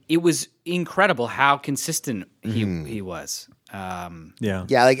 and it was incredible how consistent he was. Yeah.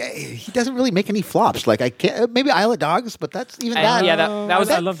 Yeah, like he doesn't really make any flops. Like I can't, maybe Isle of Dogs, but that's even that. Yeah, that was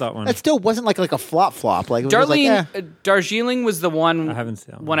I love that one. That still wasn't like a flop. Like it was like, Darlene, Darjeeling was the one. I haven't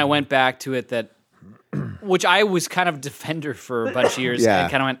seen that when I went back to it that, which I was kind of defender for a bunch of years. Yeah. I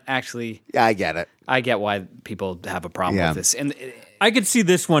kind of went, actually, yeah, I get it. I get why people have a problem Yeah. with this, and I could see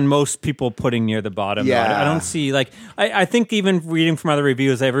this one most people putting near the bottom. Yeah. though. I don't see like I think even reading from other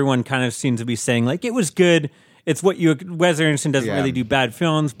reviews, everyone kind of seems to be saying like it was good. It's what Wes Anderson doesn't really do bad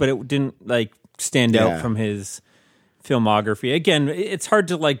films, but it didn't like stand out from his filmography. Again, it's hard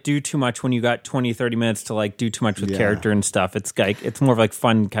to like do too much when you got 20, 30 minutes to like do too much with character and stuff. It's like it's more of like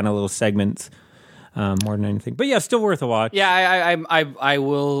fun kind of little segments. More than anything, but yeah, still worth a watch. yeah, I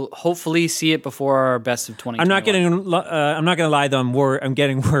will hopefully see it before our best of 2021. I'm not gonna lie though. I'm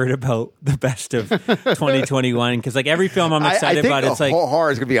getting worried about the best of 2021 because like every film I'm excited I think about, it's like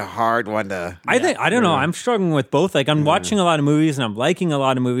horror is gonna be a hard one to. I don't know. I'm struggling with both. Like I'm watching a lot of movies and I'm liking a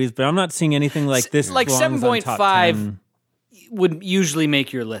lot of movies, but I'm not seeing anything like this. like belongs on top 7.5 10. would usually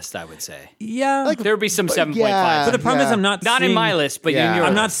make your list. I would say Yeah, there would be some 7.5. yeah. but the problem is Yeah. I'm not Not seeing, in my list, but Yeah. in your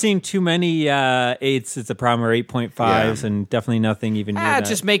I'm list. not seeing too many 8s. It's a problem, or 8.5s, and definitely nothing even near that.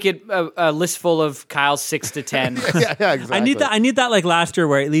 Just make it a list full of Kyle's 6 to 10. yeah, exactly. I need that like last year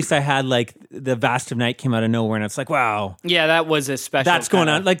where at least I had like the Vast of Night came out of nowhere and it's like wow. Yeah, that was a special. That's going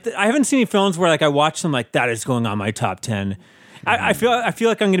kinda- on. Like I haven't seen any films where like I watch them like that is going on my top 10. I feel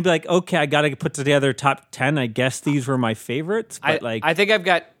like I'm going to be like, okay, I got to put together top 10. I guess these were my favorites, but I think I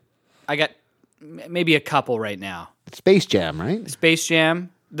got maybe a couple right now. Space Jam, right? Space Jam.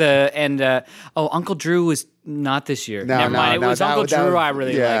 Uncle Drew was not this year. No, Never mind. It was Uncle Drew. I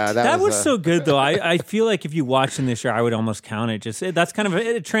really liked. That was so good, though. I feel like if you watched him this year, I would almost count it. That's kind of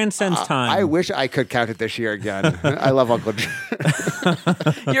it transcends time. I wish I could count it this year again. I love Uncle Drew.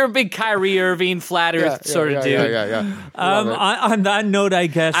 You're a big Kyrie Irving flat Earth sort of dude. Yeah. On that note, I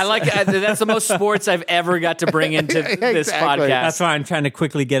guess I like that's the most sports I've ever got to bring into this podcast. That's why I'm trying to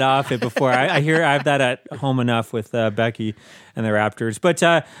quickly get off it before I hear I have that at home enough with Becky and the Raptors. But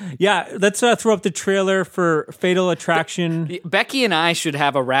let's throw up the trailer for Fatal Attraction. Becky and I should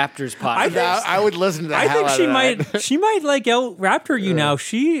have a Raptors podcast. I would listen to that. I think she might like out Raptor you now.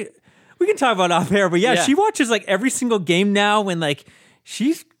 We can talk about off air, but she watches like every single game now and like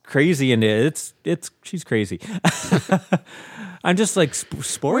she's crazy into it. She's crazy. I'm just like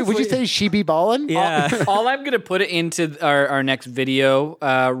sports. Wait, would you say she be ballin'? Yeah. All I'm going to put into our next video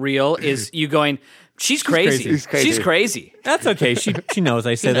reel is you going, She's crazy. She's crazy. That's okay. She knows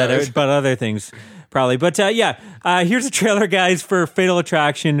I said that about other things, probably. But here's a trailer, guys, for Fatal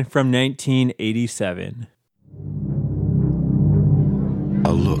Attraction from 1987.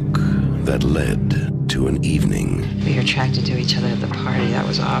 A look that led to an evening. We were attracted to each other at the party. That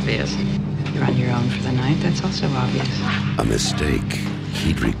was obvious. You're on your own for the night. That's also obvious. A mistake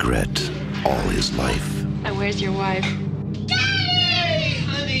he'd regret all his life. And where's your wife? Hey,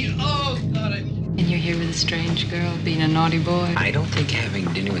 honey. Oh, God. And you're here with a strange girl, being a naughty boy. I don't think having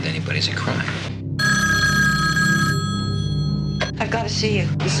dinner with anybody is a crime. I've got to see you.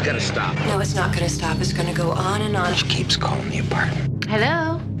 This has got to stop. No, it's not going to stop. It's going to go on and on. She keeps calling the apartment.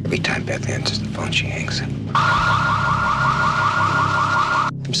 Hello? Every time Beth answers the phone, she hangs it.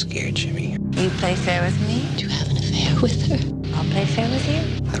 I'm scared, Jimmy. You play fair with me? Do you have an affair with her? I'll play fair with you.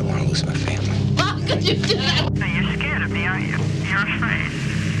 I don't want to lose my family. How could you do that? Now, you're scared of me, aren't you? You're afraid.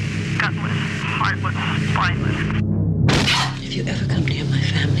 Gutless, heartless, spineless. If you ever come near my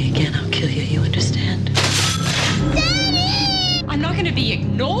family again, I'll kill you. You understand? Daddy! I'm not going to be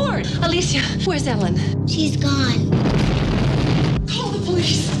ignored. Alicia, where's Ellen? She's gone. Call the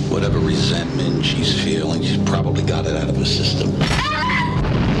police. Whatever resentment she's feeling, she's probably got it out of her system.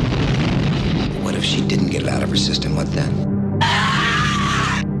 What if she didn't get it out of her system? What then?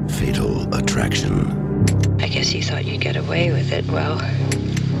 Fatal Attraction. I guess you thought you'd get away with it. Well,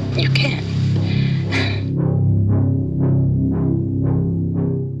 you can't.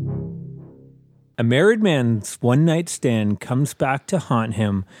 A married man's one-night stand comes back to haunt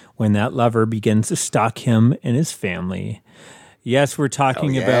him when that lover begins to stalk him and his family. Yes, we're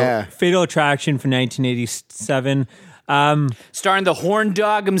talking about Fatal Attraction from 1987. Starring the horn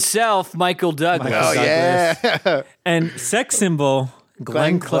dog himself, Michael Douglas. Yeah. And sex symbol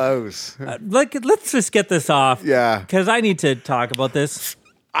Glenn Close. Let's just get this off. Yeah. Because I need to talk about this.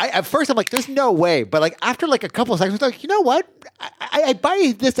 At first I'm like, there's no way, but like after like a couple of seconds, I'm like, you know what? I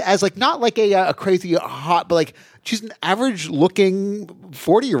buy this as like not like a crazy hot, but like she's an average looking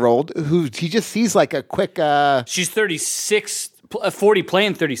 40-year-old who he just sees like a quick. She's 36, 40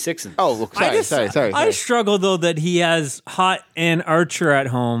 playing 36. Oh, look, sorry. I struggle though that he has Hot and Archer at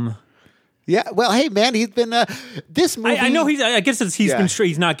home. Yeah, well, hey man, he's been this movie. I know I guess he's been straight.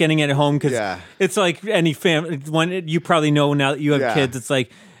 He's not getting it at home because it's like any family. When you probably know now that you have kids, it's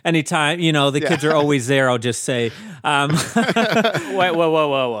like anytime the kids are always there. I'll just say, wait,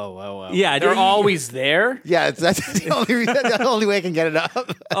 whoa. Yeah, they're always there. Yeah, that's the only way I can get it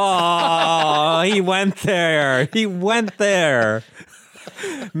up. Oh, he went there.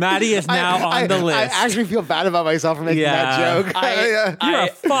 Maddie is now on the list. I actually feel bad about myself for making that joke. You're a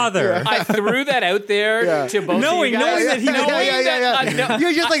father. I threw that out there to both knowing of you guys. that he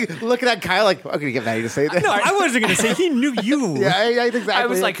You're just like looking at Kyle like, I'm going to get Maddie to say that. No, I wasn't going to say. He knew you. Yeah, exactly. I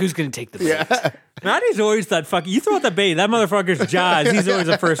was like, who's going to take the bait? Yeah. Maddie's always that fucking. You throw out the bait. That motherfucker's jaws. He's always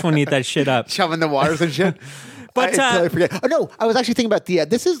the first one to eat that shit up. Shoving the waters and shit. But I totally forget. Oh no, I was actually thinking about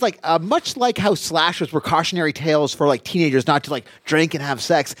this is like much like how slashers were cautionary tales for like teenagers not to like drink and have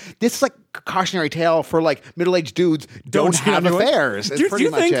sex. This is like a cautionary tale for like middle-aged dudes don't have affairs. Do you think do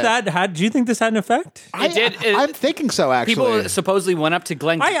you think this had an effect? It did. I'm thinking so. Actually, people supposedly went up to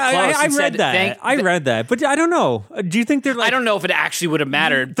Glenn Close. I read that. I read that, but I don't know. Do you think they're like? I don't know if it actually would have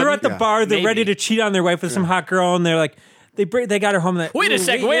mattered. They're at the bar. They're ready to cheat on their wife with some hot girl, and they're like. They got her home. Like, wait a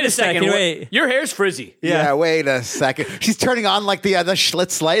second. Wait. Your hair's frizzy. Yeah, wait a second. She's turning on like the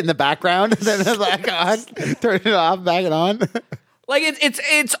Schlitz light in the background, and then it's back on. Turn it off, back it on. Like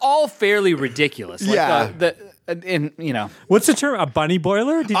it's all fairly ridiculous. Like in What's the term? A bunny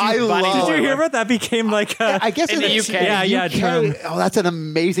boiler? Did you, I love Did you hear it. about that? Became like I guess in the it's- UK. Yeah, term. Oh, that's an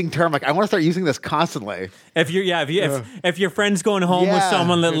amazing term. Like I want to start using this constantly. If your friend's going home with Yeah.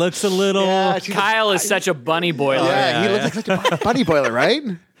 someone that looks a little. Yeah, she's Kyle is such a bunny boiler. Yeah, he looks like such a bunny boiler, right?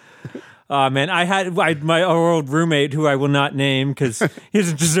 Oh man, I had my old roommate who I will not name because he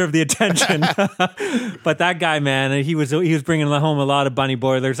doesn't deserve the attention. But that guy, man, he was bringing home a lot of bunny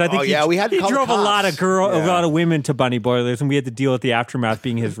boilers. I think Oh, yeah, we had to he call the drove a lot of cops. a Yeah. lot of women to bunny boilers, and we had to deal with the aftermath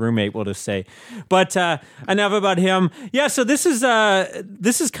being his roommate. We'll just say, but enough about him. Yeah, so this is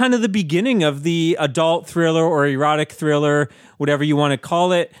kind of the beginning of the adult thriller or erotic thriller, whatever you want to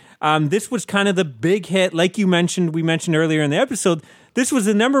call it. This was kind of the big hit, like we mentioned earlier in the episode. This was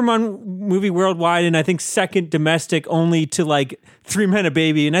the #1 movie worldwide, and I think second domestic only to like 3 Men a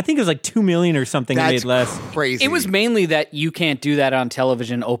Baby, and I think it was like 2 million or something That's made less. crazy. It was mainly that you can't do that on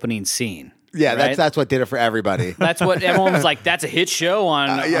television opening scene. yeah. right? That's what did it for everybody. That's what everyone was like. That's a hit show on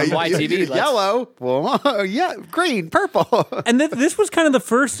YTV. Let's- Yellow, well, yeah, green, purple. And this was kind of the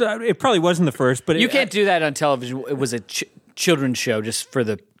first. It probably wasn't the first, but You can't do that on television. It was a children's show just for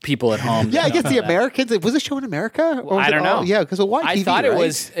the people at home. Yeah, I that guess know the that. Americans. Was it shown in America? Or was I don't it all- know. Yeah, because of YTV. I thought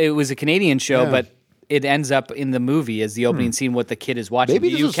right? it was a Canadian show, Yeah. but it ends up in the movie as the opening scene. What the kid is watching. Maybe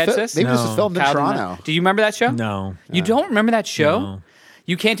Do this you was catch this? Maybe this was No. filmed in Kyle, Toronto. do you remember that show? No, You don't remember that show? No.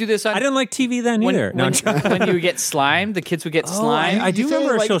 You can't do this on. I didn't like TV then when, either. No, I'm joking. when you get slimed, the kids would get slimed. I do You say,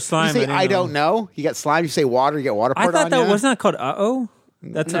 remember a like, show Slime. You say, didn't I know. don't know. You get slime. You say water. You get water I poured thought on that you. wasn't that called Uh-Oh?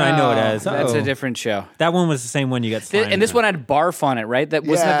 That's what I know it as. That's a Uh-oh. different show. That one was the same one you got slimed. And this one had Barf on it, right? That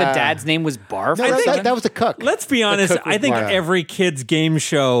wasn't that Yeah. the dad's name was Barf. No, I that, think. that was a cook. Let's be honest. cook was I think Mario. every kid's game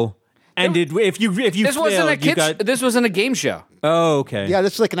show ended. If you This wasn't failed, a you kids. got. This wasn't a game show. Oh, okay. Yeah,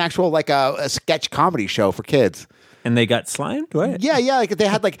 this is like an actual like a sketch comedy show for kids. And they got slimed. What? Yeah, yeah. Like they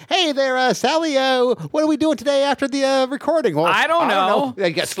had like, hey there, Sally. What are we doing today after the recording? Well, I don't know. Yeah,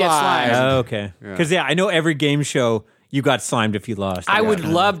 you get Just get slimed. slimed. Oh, okay. Because I know every game show you got slimed if you lost. I would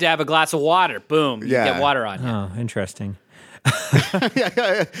love to have a glass of water. Boom. You Yeah. get water on you. Oh, interesting.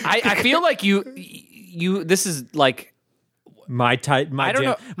 I feel like you. This is like My type. My I don't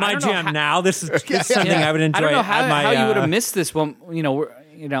jam. know- I My don't know jam how- now. This is something I would enjoy. I don't know at my, how you would have missed this one.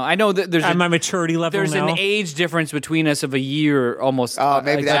 I know that there's at my maturity level there's now. an age difference between us of a year almost. Oh,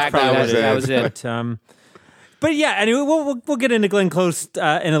 maybe that's exactly. probably what it That is. was it. But yeah, anyway, we'll get into Glenn Close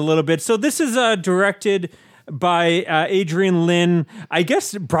in a little bit. So this is directed by Adrian Lynn. I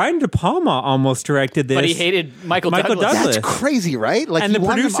guess Brian De Palma almost directed this. But he hated Michael Douglas. Douglas. That's crazy, right? Like, And he the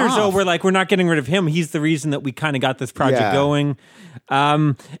wanted him producers, off. were like, we're not getting rid of him. He's the reason that we kind of got this project Yeah. going.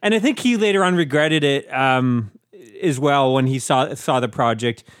 And I think he later on regretted it as well when he saw the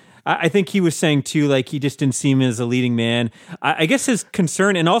project. I think he was saying too, like he just didn't see him as a leading man. I guess his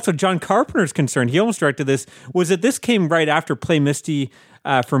concern, and also John Carpenter's concern, he almost directed this, was that this came right after Play Misty.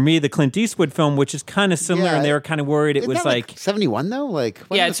 For me, the Clint Eastwood film, which is kind of similar, Yeah. and they were kind of worried it Isn't was that like 71 though. Like,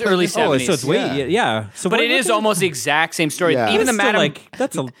 when Yeah, did it's this early play- oh, 70s. so it's way yeah. So But what- it is almost the exact same story. Yeah. Even the That's still, Madam, like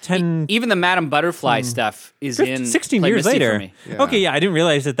that's a 10, even the Madam Butterfly stuff is in 16 Play years Misty later. For me. Yeah. Okay, yeah, I didn't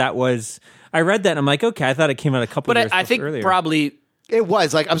realize that was. I read that and I'm like, okay, I thought it came out a couple But years I think earlier. probably It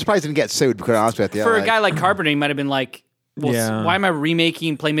was like I'm surprised he didn't get sued. To be honest with you, for like, a guy like Carpenter, he might have been like, well, Yeah. why am I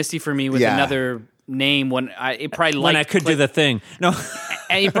remaking Play Misty for me with Yeah. another name when it probably when I liked could do the thing. No,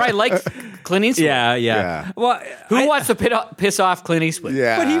 and you probably liked Clint Eastwood. yeah. Yeah. Well, Who wants to piss off Clint Eastwood?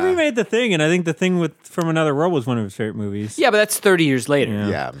 yeah, But he remade the thing, and I think the thing with From Another World was one of his favorite movies. Yeah, but that's 30 years later.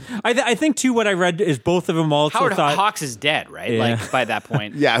 yeah, I think too. What I read is both of them also Howard thought. Hawks is dead, right? Yeah. Like by that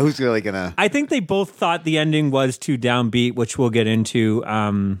point. yeah. Who's really gonna? I think they both thought the ending was too downbeat, which we'll get into.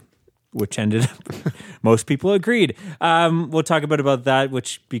 Which ended up, most people agreed. We'll talk about that,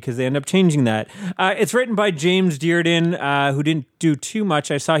 which because they end up changing that. It's written by James Dearden, who didn't do too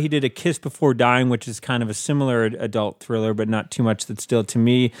much. I saw he did A Kiss Before Dying, which is kind of a similar adult thriller, but not too much that's still to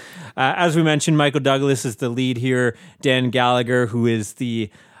me. As we mentioned, Michael Douglas is the lead here. Dan Gallagher, who is the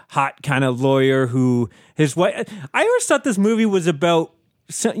hot kind of lawyer who his wife. I always thought this movie was about.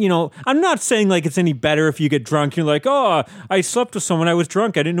 So, I'm not saying like it's any better if you get drunk. You're like, oh, I slept with someone. I was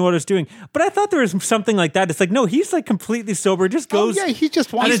drunk. I didn't know what I was doing. But I thought there was something like that. It's like, no, he's like completely sober. Just goes. Oh, yeah, he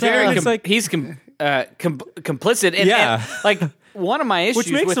just wants. He's to, very it's like- complicit. And, Yeah. and, like one of my issues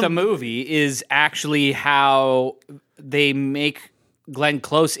makes with the him- movie is actually how they make Glenn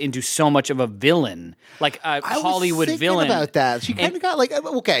Close into so much of a villain, like a I was Hollywood thinking villain. about that. She kind of got like,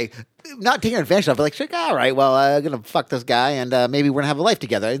 okay, not taking advantage of, but like, she's like, all right, well, I'm gonna fuck this guy, and maybe we're gonna have a life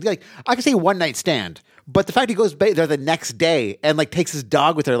together. Like, I could say one night stand, but the fact he goes there the next day and like takes his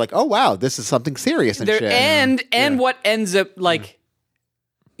dog with her, like, oh wow, this is something serious and There, shit. and what ends up like,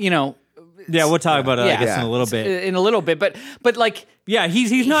 Yeah, we'll talk about it, I guess, Yeah. in a little bit. In a little bit, but like, Yeah,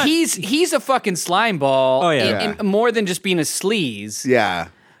 he's not. he's a fucking slime ball. Oh, yeah. in more than just being a sleaze. Yeah.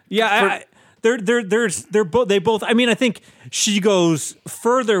 Yeah, they're both. They both. I mean, I think she goes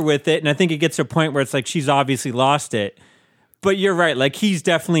further with it, and I think it gets to a point where it's like she's obviously lost it. But you're right. Like he's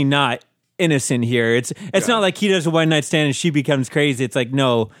definitely not innocent here. It's not like he does a one night stand and she becomes crazy. It's like,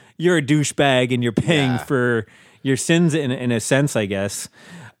 no, you're a douchebag and you're paying for your sins in a sense, I guess.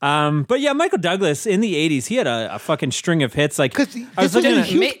 But yeah, Michael Douglas in the 80s, he had a fucking string of hits. Like, Because I was looking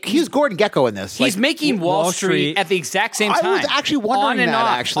at he's Gordon Gekko in this. He's Like, making Wall Wall Street Street. at the exact same time. I was actually wondering on and that,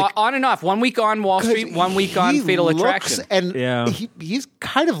 off, actually. on and off. 1 week on Wall Street, 1 week on he Fatal looks, Attraction. and Yeah. he's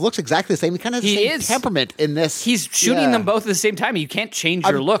kind of looks exactly the same. He kind of has the He same is. temperament in this. He's shooting them both at the same time. You can't change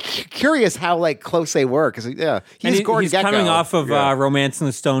your look. Curious how like close they were because he's and Gordon he's Gekko. coming off of Romance in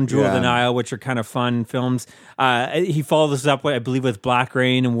the Stone, Jewel of the Yeah. Nile, which are kind of fun films. He followed this up, I believe, with Black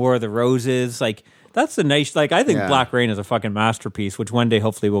Rain and War of the Roses. Like, that's a nice, like, I think Yeah. Black Rain is a fucking masterpiece, which one day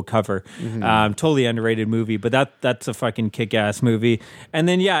hopefully we'll cover. Totally underrated movie, but that's a fucking kick-ass movie. And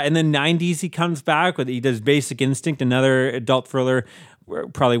then, in the 90s, he comes back he does Basic Instinct, another adult thriller,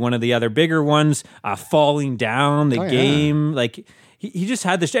 probably one of the other bigger ones, Falling Down, The Game. Like, he just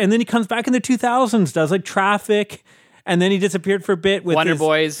had this, and then he comes back in the 2000s, does like Traffic. And then he disappeared for a bit with Wonder his,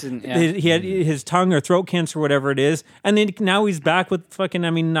 Boys. And, yeah. he had his tongue or throat cancer, whatever it is. And then now he's back with fucking,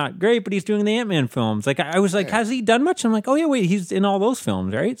 I mean, not great, but he's doing the Ant-Man films. Like, I was like, has he done much? I'm like, oh yeah, wait, he's in all those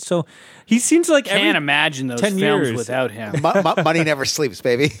films, right? So he seems like Can't imagine those 10 films years. without him. Money never sleeps,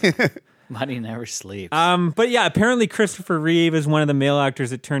 baby. Money never sleeps. But yeah, apparently Christopher Reeve is one of the male actors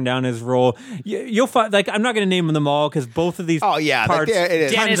that turned down his role. You'll find, like, I'm not going to name them all because both of these parts, it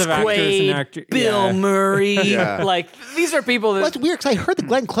is. tons Dennis of actors Quaid, and actors. Bill Murray. Yeah. Like, these are people that... Well, that's weird because I heard that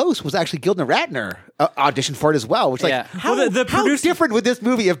Glenn Close was actually Gilda Radner auditioned for it as well. Which, like, Yeah. how, Well, the how producer- different would this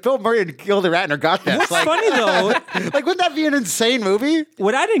movie if Bill Murray and Gilda Radner got this? What's Like, funny though, like, wouldn't that be an insane movie?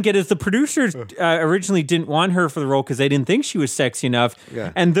 what I didn't get is the producers originally didn't want her for the role because they didn't think she was sexy enough.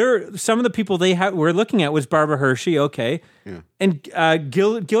 Yeah. And some of the people they were looking at was Barbara Hershey, okay, and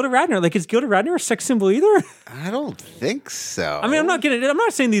Gilda Radner. Like, is Gilda Radner a sex symbol either? I don't think so. I mean, I'm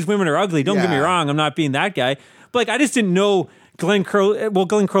not saying these women are ugly. Don't get me Yeah. wrong. I'm not being that guy. But like, I just didn't know Glenn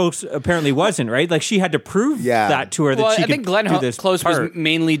Close apparently wasn't, right? Like, she had to prove that to her that well, she I could think Glenn do this Close part. was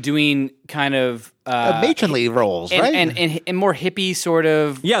mainly doing kind of... matronly roles, right? and more hippie sort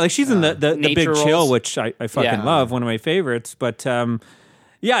of... Yeah, like she's in the Big nature Chill, roles. which I fucking Yeah. love, one of my favorites. But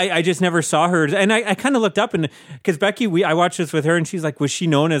I just never saw her, and I kind of looked up and because Becky, I watched this with her, and she's like, was she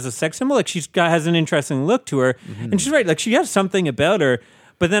known as a sex symbol? Like, has an interesting look to her, and she's right, like she has something about her.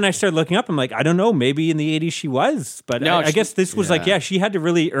 But then I started looking up. I'm like, I don't know. Maybe in the 80s she was, but No, I guess this was like, she had to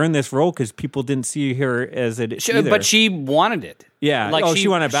really earn this role because people didn't see her as it. either. But she wanted it. Yeah. She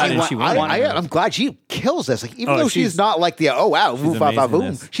wanted it bad, and she wanted it. I'm glad she kills this. Like, even Oh, though she's not like the woof amazing in boom,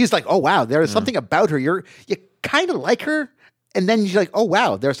 this. she's like, oh wow, there is something about her. You kind of like her, and then you're like, oh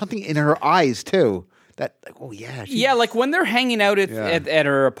wow, there's something in her eyes too. That, like, oh yeah, Yeah, like when they're hanging out at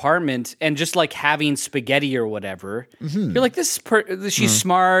her apartment and just like having spaghetti or whatever, you're like, she's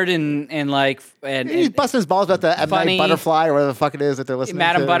smart and like he's busting his balls about the M. funny. Night Butterfly or whatever the fuck it is that they're listening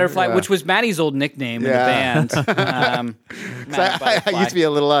Madam to. Butterfly, Yeah. which was Maddie's old nickname Yeah. in the band. Madam I used to be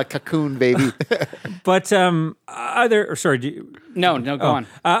a little cocoon baby. But no, go on.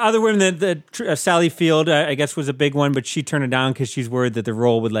 Other women, Sally Field, I guess, was a big one, but she turned it down because she's worried that the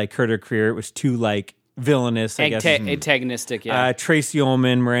role would like hurt her career. It was too like villainous, I guess. Antagonistic, yeah. Tracy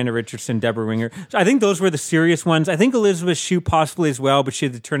Ullman, Miranda Richardson, Deborah Winger. So I think those were the serious ones. I think Elizabeth Shue possibly as well, but she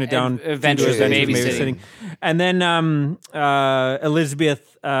had to turn it down. Adventures in Babysitting. And then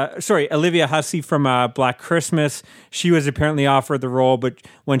Olivia Hussey from Black Christmas. She was apparently offered the role, but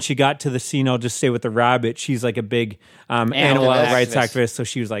when she got to the scene, I'll just say with the rabbit, she's like a big animal rights activist, so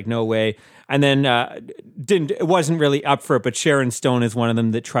she was like, no way. And then it wasn't really up for it, but Sharon Stone is one of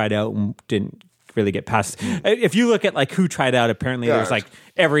them that tried out and didn't really get past. If you look at like who tried out, apparently there's like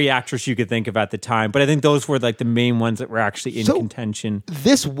every actress you could think of at the time, but I think those were like the main ones that were actually in contention.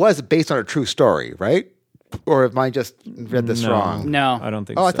 This was based on a true story, right? Or have I just read this wrong? No, I don't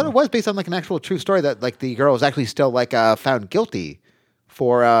think Oh, so. I thought it was based on like an actual true story that like the girl was actually still like found guilty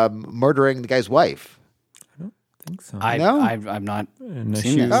for murdering the guy's wife. think so. I've not seen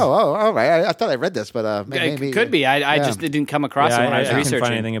this. Oh, all right. I thought I read this, but maybe It could be. I just didn't come across it when I was couldn't researching.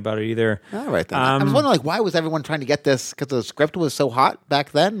 find anything about it either. All right, then. I was wondering, like, why was everyone trying to get this? Because the script was so hot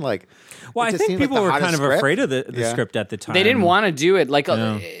back then. Like, well, I think people were kind of afraid of the script at the time. They didn't want to do it. Like,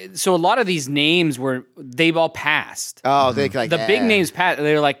 so a lot of these names they've all passed. Oh, they like the big names passed.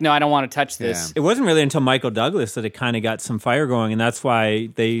 They were like, no, I don't want to touch this. It wasn't really until Michael Douglas that it kind of got some fire going, and that's why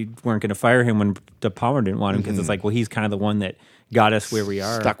they weren't going to fire him when De Palma didn't want him, because it's like, well, he's kind of the one that got us where we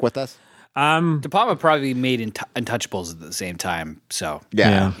are. Stuck with us. De Palma probably made Untouchables at the same time, so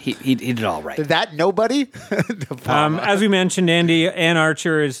yeah. He did all right. Did that nobody? As we mentioned, Ann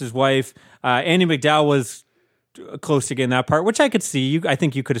Archer is his wife. Andie MacDowell was close to getting that part, which I could see. I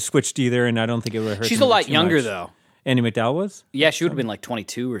think you could have switched either, and I don't think it would have hurt. She's a lot younger, though. Andie MacDowell was? Yeah, she would have been like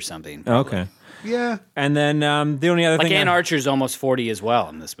 22 or something. Oh, okay. Yeah. And then the only other thing... Ann Archer's almost 40 as well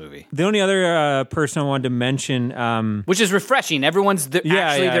in this movie. The only other person I wanted to mention... which is refreshing. Everyone's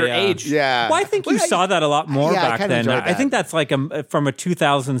actually their age. Yeah. Well, I think you saw that a lot more back then. I think that's like from a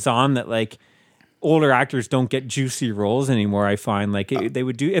 2000s on that like older actors don't get juicy roles anymore, I find. Like they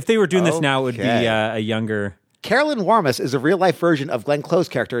would do... If they were doing this now, it would be a younger... Carolyn Warmus is a real-life version of Glenn Close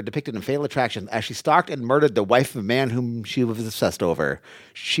character depicted in Fatal Attraction as she stalked and murdered the wife of a man whom she was obsessed over.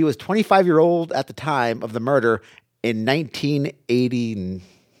 She was 25-year-old at the time of the murder in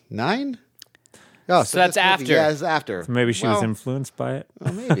 1989? Oh, so that's after. Yeah, it's after. So maybe she was influenced by it.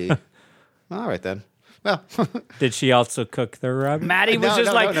 Well, maybe. All right, then. Well, did she also cook the rabbit? Maddie was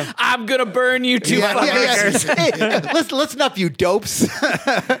no. I'm going to burn you two fuckers. Hey, listen up, you dopes.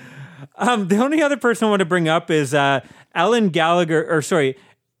 The only other person I want to bring up is Ellen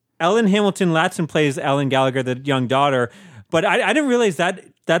Hamilton Latson plays Ellen Gallagher, the young daughter. But I didn't realize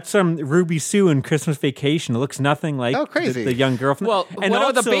that's Ruby Sue in Christmas Vacation. It looks nothing like the young girlfriend. Well, and what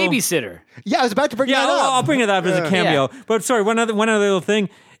about the babysitter? Yeah, I was about to bring that up. I'll bring it up as a cameo. Yeah. But sorry, one other little thing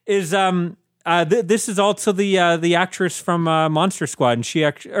is this is also the actress from Monster Squad, and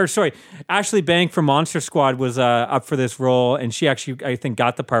Ashley Bank from Monster Squad was up for this role, and she actually I think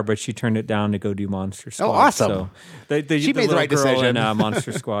got the part, but she turned it down to go do Monster Squad. Oh, awesome! So she made the right decision. In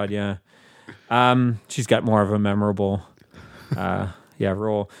Monster Squad, yeah. She's got more of a memorable,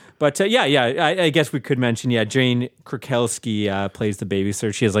 role. But I guess we could mention Jane Krakowski plays the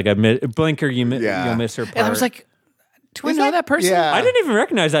babysitter. She has like a blinker, you'll miss her part. And I was like, do I know that person? Yeah. I didn't even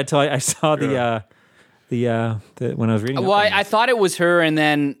recognize that till I saw the when I was reading. Well, I thought it was her, and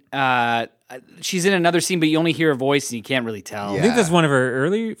then she's in another scene, but you only hear her voice, and you can't really tell. Yeah. I think that's one of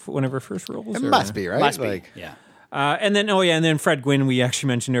her first roles. It must be, right? Must be, yeah. And then Fred Gwynne, we actually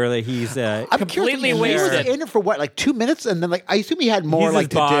mentioned earlier. He's completely wasted. He was in it for what, like 2 minutes, and then I assume he had more to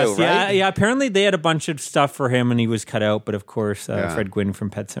do, right? Yeah. Apparently they had a bunch of stuff for him, and he was cut out. But of course, Fred Gwynne from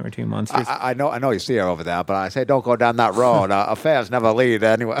Pet Sematary Monsters. I know you see her over there, but I say don't go down that road. Affairs never lead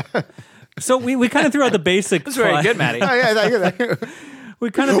anywhere. So we kind of threw out the basic. That's very good, Matty. Thank you.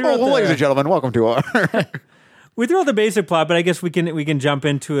 We kind of threw out ladies and gentlemen, welcome to our. We threw out the basic plot, but I guess we can jump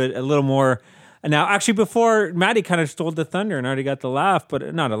into it a little more. Now, actually, before Maddie kind of stole the thunder and already got the laugh,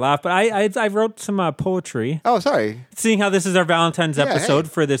 but not a laugh. But I wrote some poetry. Oh, sorry. Seeing how this is our Valentine's episode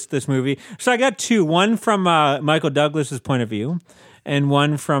for this movie, so I got two. One from Michael Douglas's point of view, and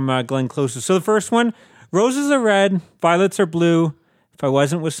one from Glenn Close's. So the first one: roses are red, violets are blue. If I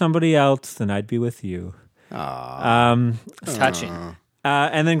wasn't with somebody else, then I'd be with you. Touching.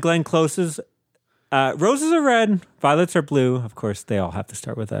 And then Glenn Close's roses are red, violets are blue. Of course, they all have to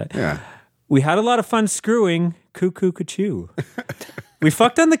start with that. Yeah. We had a lot of fun screwing, cuckoo, cuckoo. We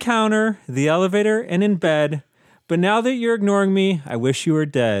fucked on the counter, the elevator, and in bed. But now that you're ignoring me, I wish you were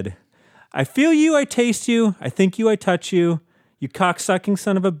dead. I feel you, I taste you, I think you, I touch you. You cocksucking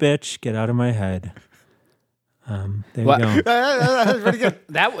son of a bitch, get out of my head. There you go. That was pretty good.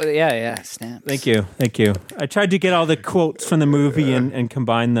 Snaps. Thank you. I tried to get all the quotes from the movie and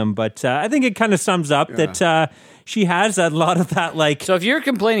combine them, but I think it kind of sums up that she has a lot of that, like... So if you're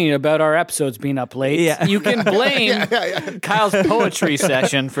complaining about our episodes being up late, you can blame Kyle's poetry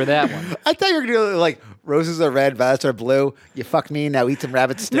session for that one. I thought you were going to do like, roses are red, violets are blue. You fucked me, now eat some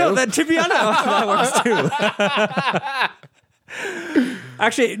rabbit stew. No, to be honest, that works too.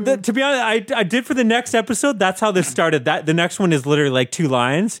 Actually, to be honest, I did for the next episode, that's how this started. The next one is literally like 2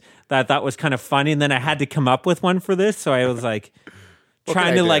 lines that I thought was kind of funny, and then I had to come up with one for this, so I was like...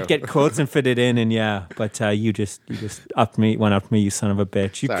 trying to like get quotes and fit it in, and but you just went up to me, you son of a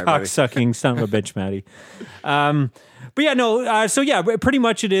bitch, you cocksucking son of a bitch, Maddie. But pretty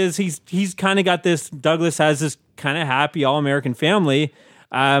much it is. He's kind of got this. Douglas has this kind of happy all American family,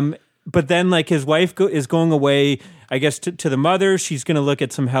 but then like his wife is going away. I guess to the mother, she's going to look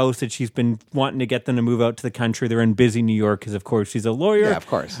at some house that she's been wanting to get them to move out to the country. They're in busy New York because, of course, she's a lawyer. Yeah, of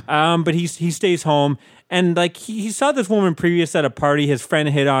course. But he stays home, and like he saw this woman previous at a party. His friend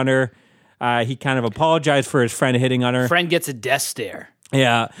hit on her. He kind of apologized for his friend hitting on her. Friend gets a death stare.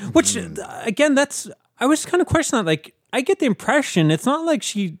 Yeah, which again, I was kind of questioning that. Like, I get the impression it's not like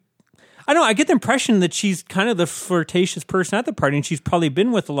she. I don't know. I get the impression that she's kind of the flirtatious person at the party, and she's probably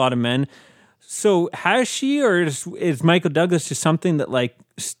been with a lot of men. So has she, or is Michael Douglas just something that like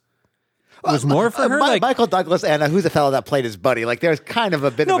was more for her? Michael Douglas and who's the fellow that played his buddy? Like, there's kind of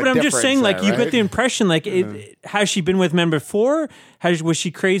a bit. No, of a but I'm just saying, like, there, you right? get the impression, like, has she been with men before? Was she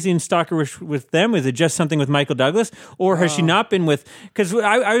crazy and stalkerish with them? Is it just something with Michael Douglas, or has she not been with? Because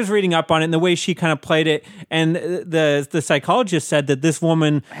I was reading up on it and the way she kind of played it, and the psychologist said that this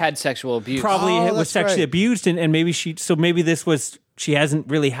woman Had sexual abuse. probably was that's sexually right. abused, and maybe maybe this was. She hasn't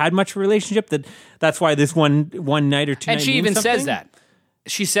really had much of a relationship. That's why this one night or two. And night she means even something. says that.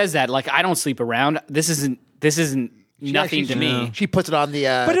 She says that, like, I don't sleep around. This isn't nothing to me. She puts it on the.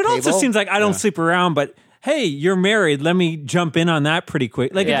 But it also table. seems like I don't sleep around. But hey, you're married. Let me jump in on that pretty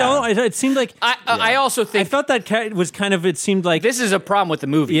quick. Like Yeah. it seemed like I also I think felt that was kind of. It seemed like this is a problem with the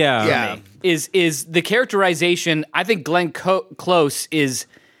movie. Yeah. for Yeah. me, is the characterization. I think Glenn Close is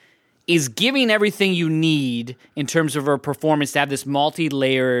giving everything you need in terms of her performance to have this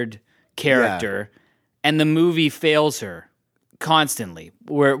multi-layered character, and the movie fails her constantly.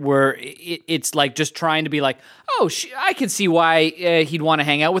 Where it's like just trying to be like, oh, I can see why he'd want to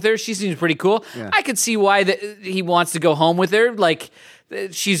hang out with her. She seems pretty cool. I could see why he wants to go home with her. Like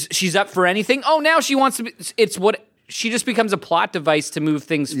she's up for anything. Oh, now she wants to. She just becomes a plot device to move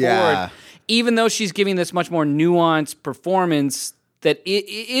things forward. Even though she's giving this much more nuanced performance that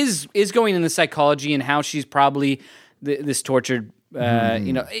is going in the psychology and how she's probably this tortured.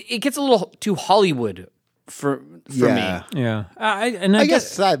 It gets a little too Hollywood for me. yeah. I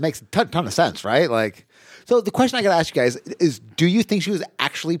guess that makes a ton of sense, right? Like, so the question I got to ask you guys is: do you think she was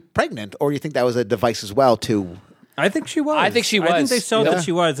actually pregnant, or do you think that was a device as well? Too. I think she was. I think she I think was. they showed Yeah. that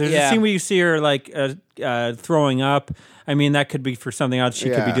she was. There's a scene where you see her like throwing up. I mean, that could be for something else. She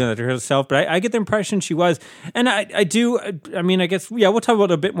could be doing that to herself. But I get the impression she was. And I do. I mean, I guess we'll talk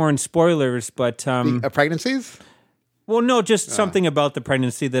about it a bit more in spoilers. But Pregnancies? well, no, just something about the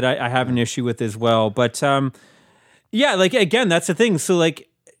pregnancy that I have an issue with as well. But yeah, like again, that's the thing. So like.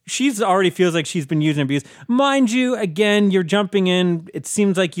 She's already feels like she's been used and abused. Mind you, again, you're jumping in. It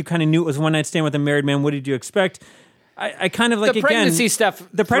seems like you kind of knew it was one night stand with a married man. What did you expect? I kind of like The pregnancy again, stuff.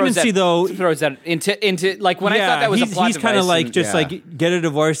 The pregnancy throws that into like when I thought that was a plot he's kind of device like and- just like get a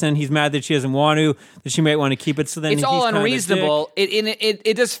divorce, and he's mad that she doesn't want to, that she might want to keep it. So then it's he's all kind of the unreasonable. dick.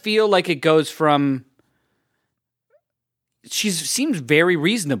 It does feel like it goes from. She seems very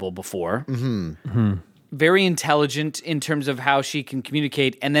reasonable before. Very intelligent in terms of how she can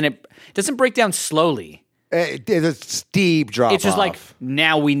communicate, and then it doesn't break down slowly. It's a steep drop. It's just like off.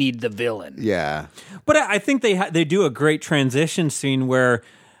 now we need the villain. Yeah. But I think they do a great transition scene where,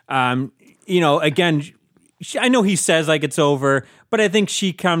 again, I know he says like it's over, but I think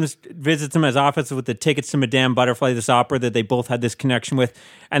she visits him at his office with the tickets to Madame Butterfly, this opera that they both had this connection with,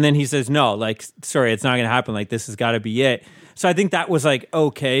 and then he says, "No, like, sorry, it's not going to happen. Like, this has got to be it." So I think that was like,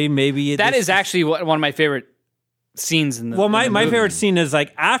 okay, maybe That is actually one of my favorite scenes in the. Well, in the my movie. favorite scene is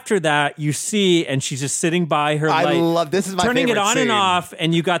like after that you see, and she's just sitting by her I light. love this. Is my turning it favorite on and scene. off,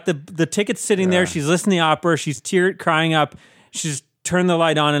 and you got the tickets sitting there. She's listening to the opera. She's crying up. She's turned the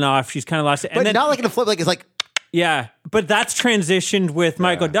light on and off. She's kind of lost it. And But then, not like in a flip. Like it's like yeah, but that's transitioned with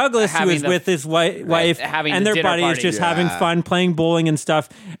Michael Douglas, who Having is the- with his wife, having and the their dinner buddy is party. just having fun, playing bowling and stuff.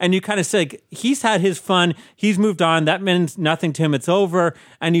 And you kind of say, like, he's had his fun, he's moved on. That means nothing to him. It's over.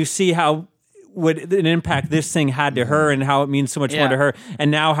 And you see how what an impact this thing had to her, and how it means so much more to her.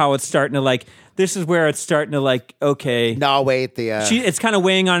 And now how it's starting to like. This is where it's starting to like. Okay, no, wait. it's kind of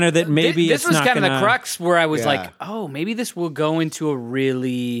weighing on her that maybe this it's was not kind of gonna, the crux where I was Yeah. like, oh, maybe this will go into a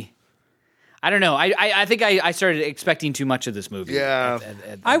really. I don't know. I think I started expecting too much of this movie. Yeah.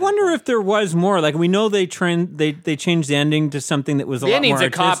 I wonder if there was more. Like we know they changed the ending to something that was a The lot more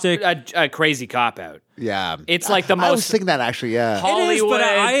ending's artistic. a crazy cop out. Yeah. It's like the I was most thinking that actually. Yeah. It is, but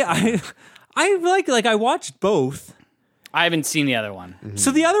Hollywood. I like I watched both. I haven't seen the other one.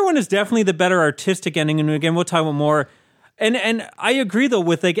 So the other one is definitely the better artistic ending, and again we'll talk about more. And I agree though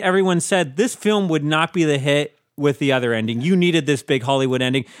with like everyone said, this film would not be the hit with the other ending. You needed this big Hollywood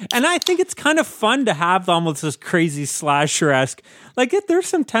ending, and I think it's kind of fun to have almost this crazy slasher-esque. Like there's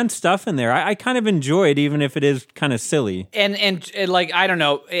some tense stuff in there. I kind of enjoy it, even if it is kind of silly. And like I don't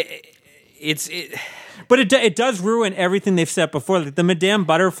know, But it does ruin everything they've said before. Like the Madame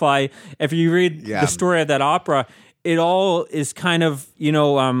Butterfly, if you read the story of that opera, it all is kind of,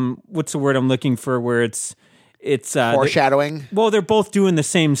 what's the word I'm looking for? Where it's foreshadowing. They're both doing the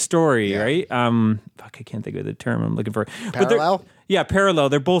same story, right? I can't think of the term I'm looking for. Parallel? Parallel.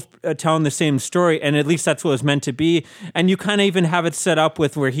 They're both telling the same story, and at least that's what it's meant to be. And you kind of even have it set up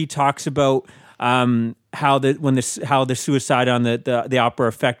with where he talks about how the suicide on the opera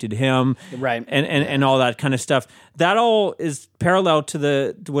affected him, right? And all that kind of stuff. That all is parallel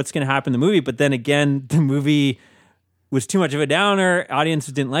to what's going to happen in the movie. But then again, the movie was too much of a downer.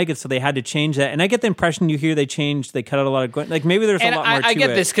 Audiences didn't like it, so they had to change that. And I get the impression you hear they cut out a lot of maybe there's a lot more. I get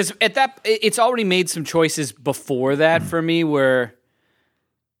this because at that it's already made some choices before that for me where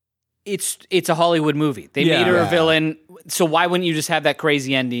it's a Hollywood movie. They made her a villain, so why wouldn't you just have that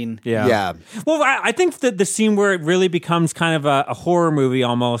crazy ending? Yeah. Well, I think that the scene where it really becomes kind of a horror movie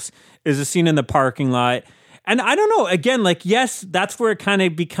almost is a scene in the parking lot. And I don't know. Again, yes, that's where it kind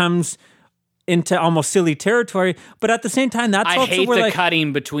of becomes into almost silly territory, but at the same time, that's also hate where the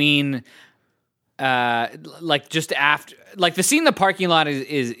cutting between, just after, the scene in the parking lot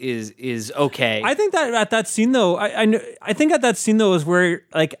is okay. I think that at that scene though, I think at that scene though is where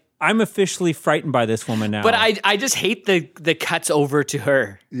I'm officially frightened by this woman now. But I just hate the cuts over to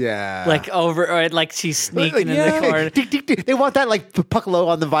her. Yeah. She's sneaking in the corner. They want that Pucklow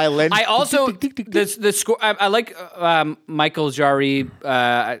on the violin. I also the score. I like Michael Jari.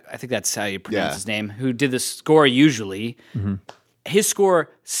 I think that's how you pronounce his name. Who did the score usually? Mm-hmm. His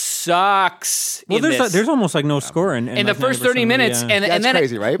score sucks. Well, there's almost no score in the first 30 minutes, and then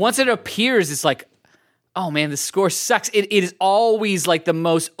crazy, right? Once it appears, it's like, oh man, the score sucks. It is always the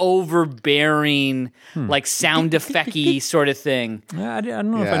most overbearing, sound effect-y sort of thing. Yeah, I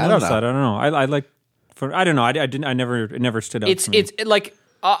don't know if I noticed that. I don't know. I don't know. It never stood out. It's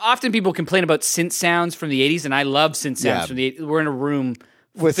often people complain about synth sounds from the 80s, and I love synth sounds from the 80s. We're in a room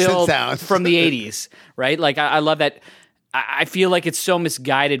with filled synth sounds from the 80s, right? I love that. I feel like it's so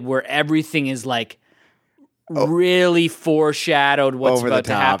misguided where everything is really foreshadowed what's over about the to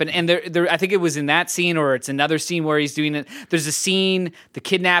top. happen. And there, I think it was in that scene, or it's another scene where he's doing it. There's a scene, the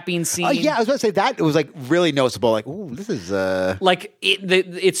kidnapping scene. Yeah, I was going to say that. It was really noticeable. Ooh, this is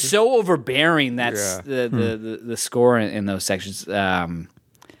it's so overbearing. That's the score in those sections. There's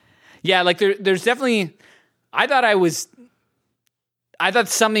definitely. I thought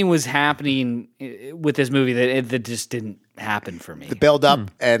something was happening with this movie that just didn't happen for me. The build up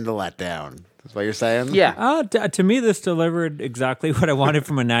and the letdown. That's what you're saying? Yeah. To me, this delivered exactly what I wanted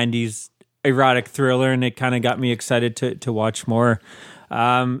from a 90s erotic thriller, and it kind of got me excited to watch more.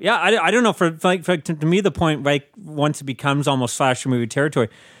 I don't know. To me, the point, once it becomes almost slasher movie territory,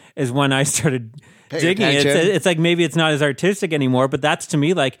 is when I started digging it. It's maybe it's not as artistic anymore, but that's to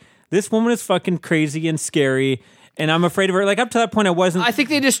me this woman is fucking crazy and scary. And I'm afraid of her. Up to that point, I wasn't. I think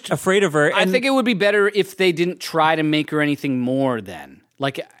they just afraid of her. I think it would be better if they didn't try to make her anything more. Then,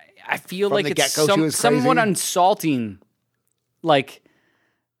 I feel from like the it's get-go, she was somewhat crazy. insulting.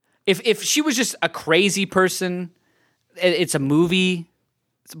 If she was just a crazy person, it's a movie,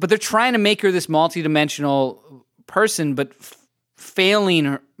 but they're trying to make her this multidimensional person, but failing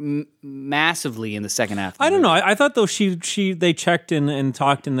her massively in the second half. I don't know. I thought though they checked in and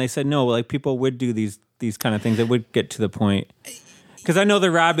talked, and they said no. People would do these kind of things that would get to the point. Because I know the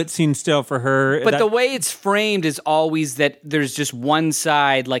rabbit scene still for her. But the way it's framed is always that there's just one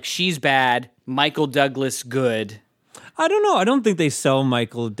side, she's bad, Michael Douglas good. I don't know. I don't think they sell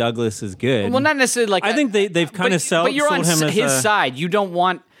Michael Douglas as good. Well, not necessarily I think they've kind of sold him as his side. You don't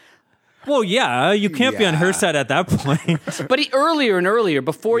want... Well, yeah, you can't be on her side at that point. But earlier and earlier,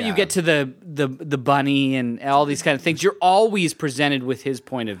 before you get to the bunny and all these kind of things, you're always presented with his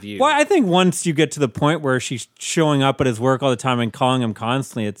point of view. Well, I think once you get to the point where she's showing up at his work all the time and calling him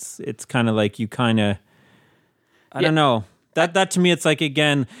constantly, it's kind of you kind of, I don't know. That to me, it's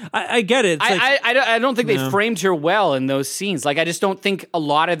again, I get it. I don't think they framed her well in those scenes. I just don't think a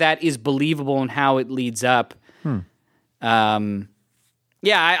lot of that is believable in how it leads up.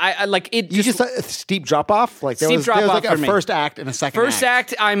 Yeah, I like it. You just a steep drop off. There was a first act and a second. First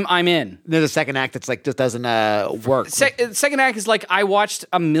act, I'm in. There's a second act that's just doesn't work. Second act is I watched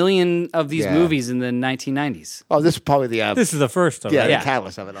a million of these movies in the 1990s. Oh, this is probably this is the first of it. The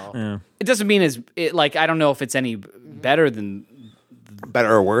catalyst of it all. Yeah. It doesn't mean I don't know if it's any better than.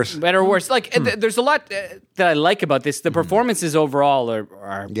 Better or worse? Better or worse. There's a lot that I like about this. The performances overall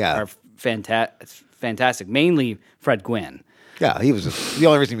are fantastic. Mainly Fred Gwynne. Yeah, he was the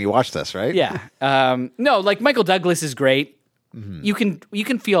only reason we watched this, right? Yeah. No, Michael Douglas is great. You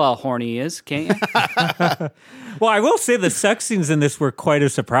can feel how horny he is, can't you? Well, I will say the sex scenes in this were quite a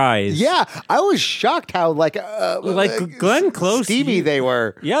surprise. Yeah, I was shocked how like Glenn Close, steamy they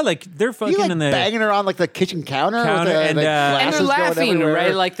were. Yeah, like they're fucking He like in the banging her on like the kitchen counter with Counter the, and, like, And they're glasses going laughing, everywhere.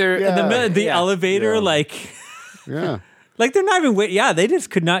 right? Like they're in the elevator, Yeah. like. Yeah. Like they're not even they just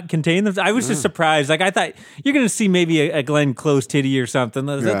could not contain them. I was just surprised. Like I thought you're going to see maybe a Glenn Close titty or something.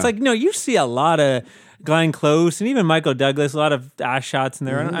 It's like, no, you see a lot of Glenn Close and even Michael Douglas, a lot of ass shots in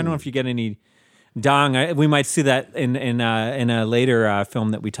there. I don't know if you get any dong. We might see that in a later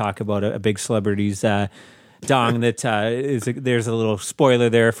film that we talk about, a big celebrity's dong that there's a little spoiler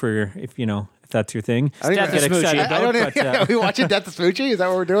there for if that's your thing. I don't even Death get of excited Smoochie. about, I don't but, are we watching Death of Smoochie? Is that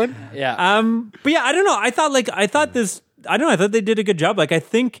what we're doing? Yeah. But yeah, I don't know. I thought they did a good job. Like I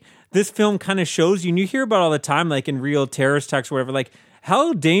think this film kind of shows you, and you hear about all the time, like in real terrorist attacks or whatever, like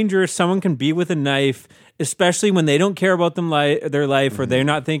how dangerous someone can be with a knife, especially when they don't care about their life or they're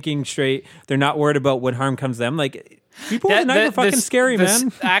not thinking straight. They're not worried about what harm comes to them. Like people with a knife are fucking scary,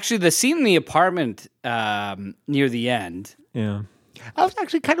 man. Actually, the scene in the apartment near the end. Yeah. That was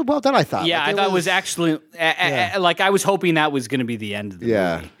actually kind of well done, I thought. Yeah, Like, I thought it was actually like I was hoping that was going to be the end of the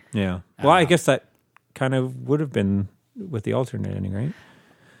movie. Yeah. Well, I guess that kind of would have been with the alternate ending, right?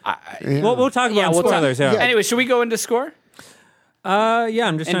 We'll talk about spoilers. Yeah. Anyway, should we go into score?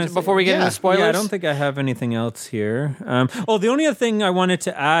 I'm just trying to before we get into spoilers. Yeah, I don't think I have anything else here. The only other thing I wanted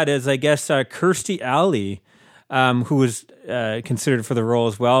to add is, I guess, Kirstie Alley, who was considered for the role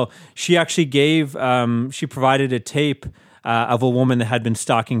as well. She actually she provided a tape of a woman that had been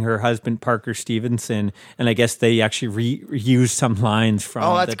stalking her husband, Parker Stevenson, and I guess they actually reused some lines from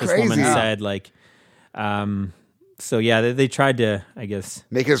that's that this woman crazy. said. Like, so yeah, they tried to, I guess,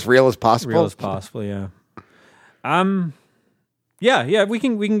 make it as real as possible. real as possible. Yeah. Yeah, we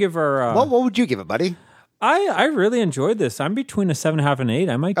can give our. What would you give it, buddy? I really enjoyed this. I'm between a 7.5 and 8.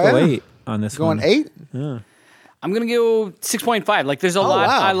 I might go 8 on this Going one. 8? I'm going to go 6.5. Like there's a lot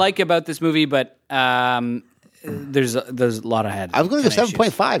wow. I like about this movie, but there's a lot I had. I was going to go kind of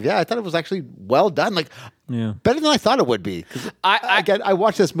issues. 7.5. Yeah, I thought it was actually well done. Like, better than I thought it would be. 'Cause I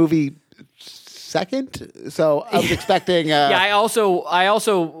watched this movie second, so I was expecting. Yeah,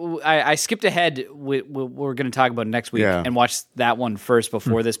 I skipped ahead. We're going to talk about next week and watch that one first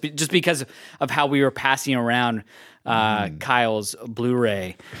before this, just because of how we were passing around Kyle's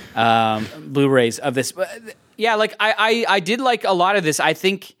Blu-rays of this. Yeah, like I did like a lot of this. I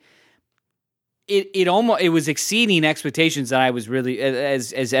think it was exceeding expectations that I was really,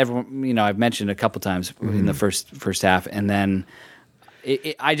 as everyone, I've mentioned a couple times in the first half, and then.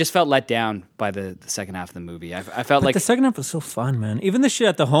 I just felt let down by the second half of the movie. I felt like the second half was so fun, man. Even the shit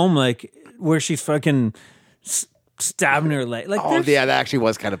at the home, like where she's fucking stabbing her leg. Like, that actually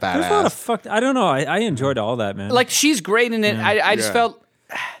was kind of badass. There's a lot of I don't know. I enjoyed all that, man. like she's great in it. I just felt.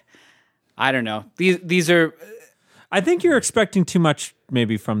 I don't know. These are. I think you're expecting too much,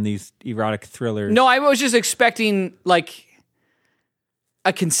 maybe, from these erotic thrillers. No, I was just expecting like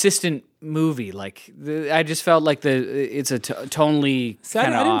a consistent movie. Like I just felt like it's a tonally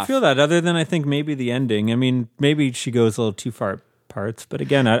kind of I didn't off. feel that, other than I think maybe the ending. I mean, maybe she goes a little too far parts, but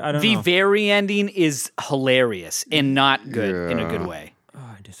again, I don't know. The very ending is hilarious and not good in a good way. Oh,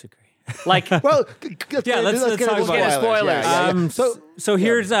 I disagree. Like, Well, let's get talk into about spoilers. Yeah. So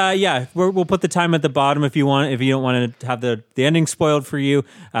here's we'll put the time at the bottom if you don't want to have the ending spoiled for you.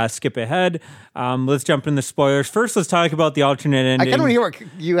 Skip ahead. Let's jump in the spoilers. First, let's talk about the alternate ending. I kind of want to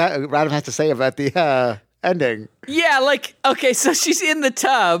hear what Radam has to say about the ending. yeah, like okay, so she's in the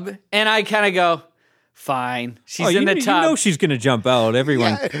tub, and I kind of go, fine. She's in the tub. You know she's gonna jump out.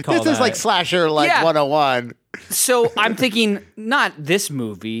 Everyone call This is that. like slasher 101. So I'm thinking, not this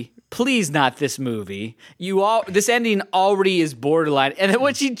movie. Please, not this movie. This ending already is borderline. And then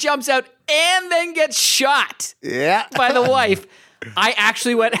when she jumps out and then gets shot by the wife, I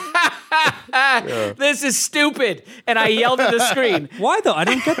actually went, this is stupid. And I yelled at the screen. Why though? I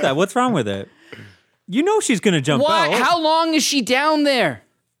don't get that. What's wrong with it? You know she's gonna jump Why? out. How long is she down there?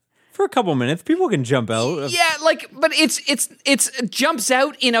 For a couple minutes, people can jump out. Yeah, but it's jumps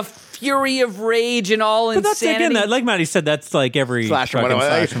out in a fury of rage and all But that's insanity. again, like Maddie said, that's like every Slasher fucking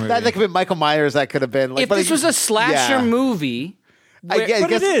 101. slasher movie. That could have been Michael Myers. That could have been. Like, if this was a slasher movie, I guess,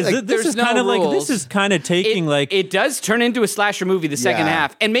 But it is. like, this there's is no kind of like rules. this is kind of taking it does turn into a slasher movie the second Yeah.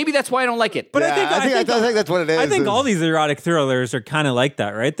 half, and maybe that's why I don't like it. But Yeah, I think that's what it is. I think all these erotic thrillers are kind of like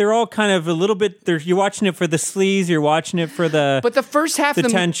that, right? They're all kind of a little bit. You're watching it for the sleaze. You're watching it for the. But the first half the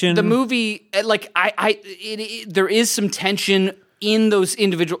of tension. the movie, like there is some tension in those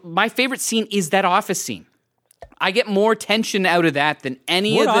individual. My favorite scene is that office scene. I get more tension out of that than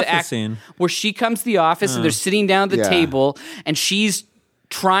any What of the office scene? where she comes to the office and they're sitting down at the Yeah. table and she's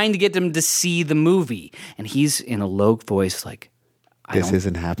trying to get them to see the movie, and he's in a low voice like, This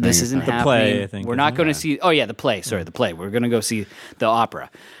isn't happening. This isn't happening. play, I think, We're isn't not it? going to see. Oh yeah, the play. Sorry, the play. We're going to go see the opera,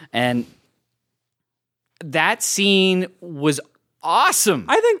 and that scene was awesome.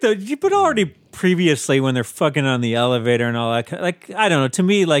 I think but already previously when they're fucking on the elevator and all that, like I don't know. To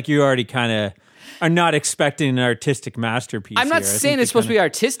me, like you already kind of are not expecting an artistic masterpiece. I'm not here. I saying think it's supposed to be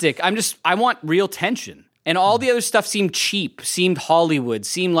artistic. I want real tension, and all the other stuff seemed cheap, seemed Hollywood,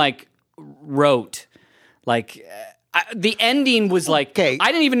 seemed like rote, like. The ending was like, Okay. I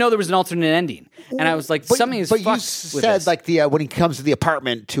didn't even know there was an alternate ending, and I was like, something is But fucked you with said this. like when he comes to the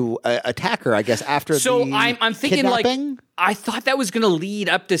apartment to attack her, I guess after So the I'm thinking kidnapping? like I thought that was going to lead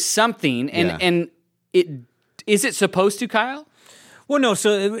up to something, and Yeah. and is it supposed to, Kyle? Well, no.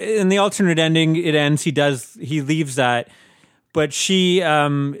 So in the alternate ending, it ends. He leaves that, but she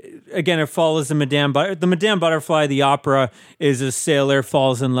again it follows the Madame Butterfly. The opera is a sailor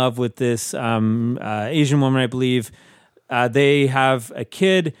falls in love with this Asian woman, I believe. They have a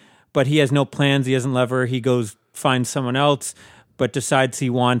kid, but he has no plans. He doesn't love her. He goes find someone else, but decides he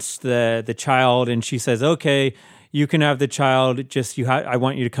wants the child. And she says, "Okay, you can have the child. Just I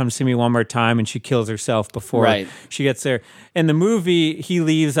want you to come see me one more time." And she kills herself before Right. she gets there. In the movie, he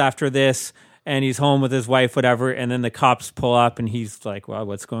leaves after this. And he's home with his wife, whatever. And then the cops pull up and he's like, well,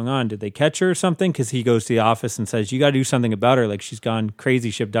 what's going on? Did they catch her or something? Because he goes to the office and says, you got to do something about her. Like, she's gone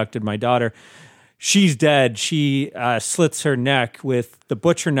crazy. She abducted my daughter. She's dead. She slits her neck with the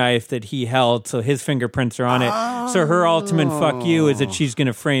butcher knife that he held. So his fingerprints are on it. So her ultimate fuck you is that she's going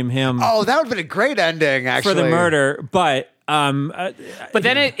to frame him Oh, that would have been a great ending, actually. for the murder. But But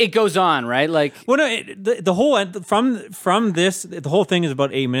then it goes on, right? Like, well, no, the whole end from this, the whole thing is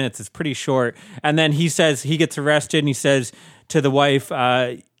about 8 minutes. It's pretty short, and then he says he gets arrested, and he says to the wife,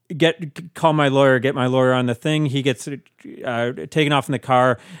 call my lawyer, get my lawyer on the thing." He gets taken off in the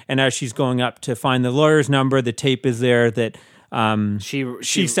car, and as she's going up to find the lawyer's number, the tape is there that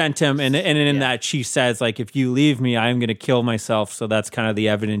she sent him, and in that she says, like, if you leave me, I'm going to kill myself. So that's kind of the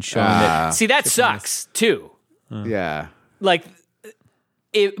evidence showing that. see, that sucks too. Yeah. Like,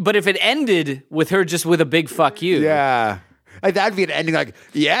 but if it ended with her just with a big fuck you, Yeah. Like, that'd be an ending like,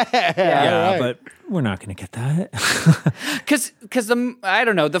 yeah. Yeah, all right. but we're not going to get that. because I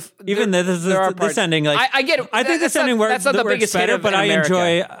don't know Even there are this parts- ending, like I get it. I think That's this ending that's not the works biggest better, hit of but I America.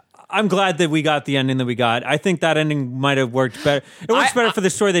 enjoy. I'm glad that we got the ending that we got. I think that ending might have worked better. It works better for the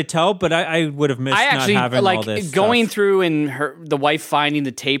story they tell, but I would have missed I actually not having like all this going stuff. through and the wife finding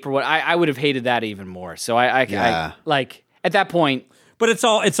the tape or what. I would have hated that even more. So I like at that point. But it's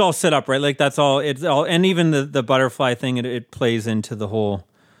all set up, right? Like that's all. It's all, and even the butterfly thing, it plays into the whole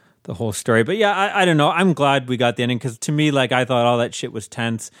story. But yeah, I don't know. I'm glad we got the ending because to me, like I thought all that shit was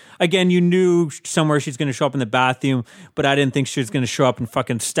tense. Again, you knew somewhere she's going to show up in the bathroom, but I didn't think she was going to show up and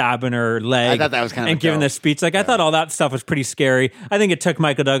fucking stabbing her leg. I thought that was kind of and giving dope. the speech. Like I thought all that stuff was pretty scary. I think it took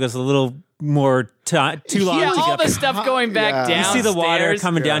Michael Douglas a little more too long Yeah, to all get. the stuff going back Yeah. down. You see the water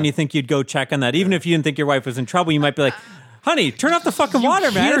coming down, you think you'd go check on that. Even if you didn't think your wife was in trouble, you might be like, "Honey, turn off the fucking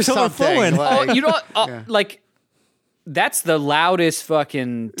water, man. hear It's overflowing." something, like- Oh, you know, like that's the loudest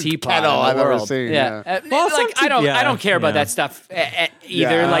fucking teapot Kettle in the I've ever world. seen, Yeah, yeah. Well, some like I don't care about yeah. that stuff either.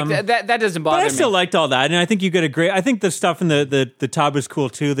 Yeah. Like that doesn't bother But I me. still liked all that, and I think you get a great. I think the stuff in the tub was cool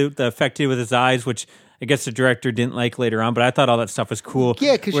too. The effect he did with his eyes, which I guess the director didn't like later on, but I thought all that stuff was cool.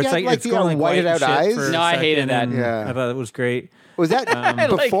 Yeah, 'cause Where she it's had, like, it's the, going whited white and out shit eyes. for a No, I hated second, that. and Yeah. I thought it was great. Was that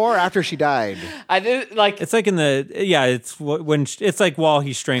before or after she died? I did like It's like in the it's when it's like while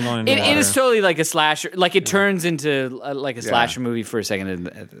he's strangling. it her. is totally like a slasher. Like it turns into like a slasher movie for a second,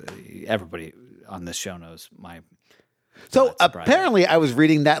 and everybody on this show knows my. So Not surprising. apparently, I was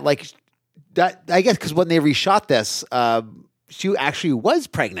reading that I guess because when they reshot this, she actually was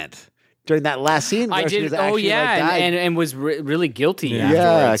pregnant during that last scene. I where she did. was Oh actually, yeah, like, died. and was really guilty. Yeah,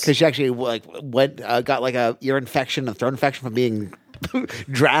 afterwards. because she actually got like a ear infection, a throat infection from being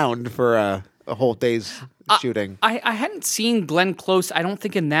drowned for a whole day's shooting. I hadn't seen Glenn Close, I don't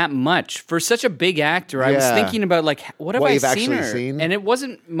think, in that much. For such a big actor, I was Yeah. thinking about, like, what have What I you've seen actually her? seen? And it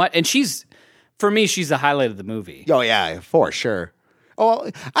wasn't much. And for me, she's the highlight of the movie. Oh yeah, for sure. Oh,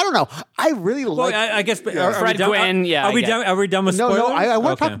 I don't know. I really Well, like. I guess. Are we Fred done? Gwynn, yeah, Are we I done? Are we done with No, spoilers? I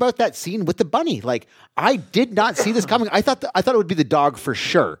want to Okay. talk about that scene with the bunny. Like, I did not see this coming. I thought it would be the dog for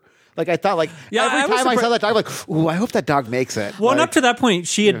sure. Like, I thought, like, Yeah, I every was time I saw surprised- that dog, I'm like, ooh, I hope that dog makes it. Well, like, up to that point,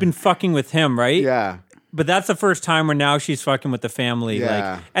 she had been fucking with him, right? yeah. But that's the first time where now she's fucking with the family.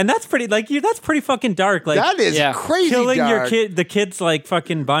 Yeah. Like, and that's pretty. Like, that's pretty fucking dark. Like, That is Yeah. crazy. killing dark. the kid's like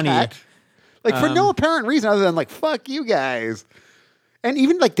fucking bunny. Pet. Like for no apparent reason other than like fuck you guys. And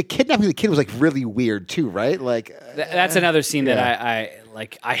even like the kidnapping of the kid was like really weird too, right? Like that's another scene that I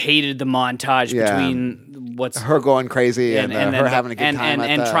like. I hated the montage between what's her going crazy and her having a good time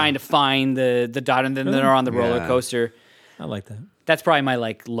and trying to find the daughter, and then they're on the roller coaster. I like that. That's probably my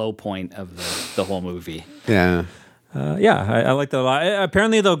like low point of the whole movie. Yeah. I like that a lot.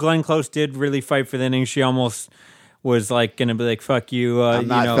 Apparently, though, Glenn Close did really fight for the ending. She almost was like going to be like, "Fuck you." I'm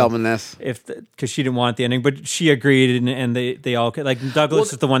not filming this because she didn't want the ending, but she agreed, and they all like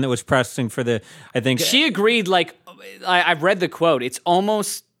Douglas is the one that was pressing for the. I think she agreed. Like I've read the quote. It's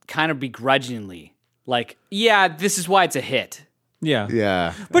almost kind of begrudgingly. Like, yeah, this is why it's a hit.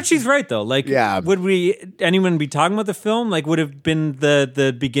 Yeah. But she's right though. Like, would anyone be talking about the film? Like, would have been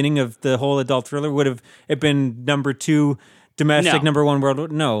the beginning of the whole adult thriller? Would have it been number 2 domestic, number 1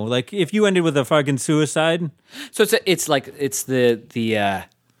 world? No. Like, if you ended with a fucking suicide. So it's the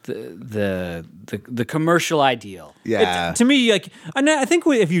commercial ideal. Yeah. To me, like, I think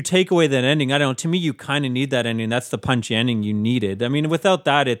if you take away that ending, I don't know. To me, you kind of need that ending. That's the punchy ending you needed. I mean, without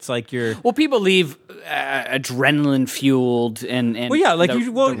that, it's like you're. Well, people leave adrenaline fueled and well, yeah, like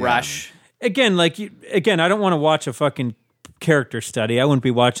the rush. Again, I don't want to watch a fucking character study. I wouldn't be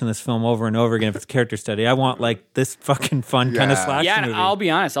watching this film over and over again if it's a character study. I want like this fucking fun kind of slasher movie. I'll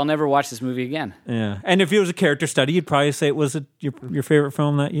be honest, I'll never watch this movie again. Yeah, and if it was a character study, you'd probably say it was your favorite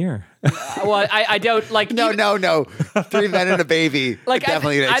film that year. Well, I don't like. No. 3 Men and a Baby. Like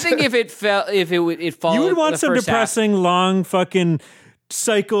definitely. I think if it followed, you would want some depressing, long fucking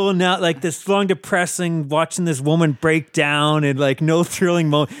cycle, not like this long depressing watching this woman break down and like no thrilling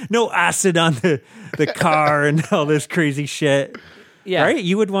moment, no acid on the car and all this crazy shit. Yeah, right.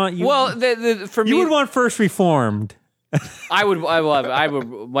 You would want for me, you would want First Reformed. I would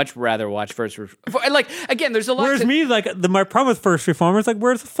much rather watch First Reformed. Like again, there's a lot. Whereas me, like my problem with First Reformed is like,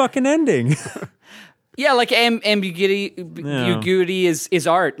 where's the fucking ending? Yeah, like ambiguity is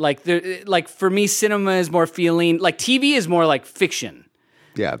art. Like for me, cinema is more feeling. Like TV is more like fiction.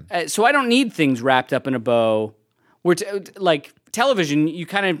 Yeah. So I don't need things wrapped up in a bow. Like television, you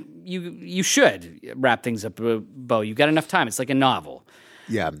kind of you should wrap things up in a bow. You've got enough time. It's like a novel.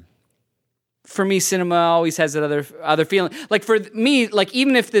 Yeah. For me, cinema always has that other feeling. Like for me, like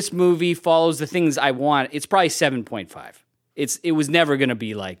even if this movie follows the things I want, it's probably 7.5. It was never going to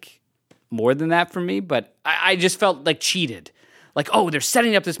be like more than that for me, but I just felt like cheated. Like, oh, they're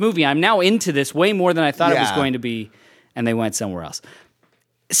setting up this movie. I'm now into this way more than I thought it was going to be, and they went somewhere else.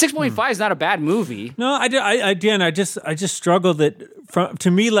 6.5 is not a bad movie. No, I just struggled that.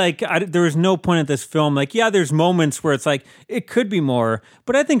 To me, like there was no point at this film. Like, yeah, there's moments where it's like it could be more,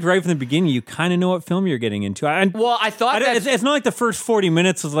 but I think right from the beginning you kind of know what film you're getting into. I thought it's not like the first 40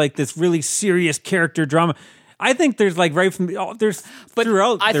 minutes was like this really serious character drama. I think there's like right from there's but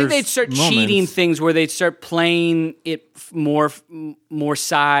throughout. I think they'd start cheating things where they'd start playing it more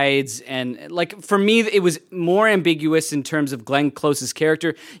sides, and like for me, it was more ambiguous in terms of Glenn Close's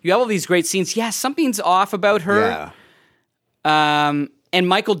character. You have all these great scenes. Yeah, something's off about her. Yeah. And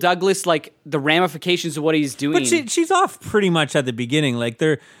Michael Douglas, like the ramifications of what he's doing. But she's off pretty much at the beginning. Like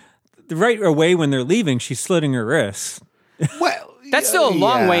they're right away when they're leaving, she's slitting her wrists. Well. That's still a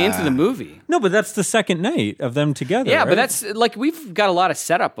long way into the movie. No, but that's the second night of them together. Yeah, right? but that's like we've got a lot of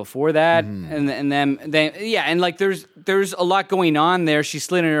setup before that, and then and like there's a lot going on there. She's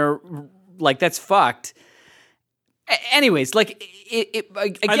slitting her, like that's fucked. Anyways, like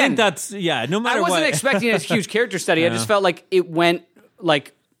again, I think that's no matter what. I wasn't expecting a huge character study. I just felt like it went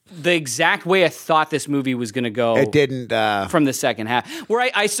like the exact way I thought this movie was going to go. It didn't from the second half,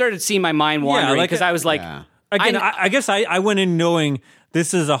 where I started seeing my mind wandering because I was like. Yeah. Again, I guess I went in knowing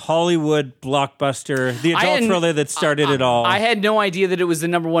this is a Hollywood blockbuster, the adult thriller that started it all. I had no idea that it was the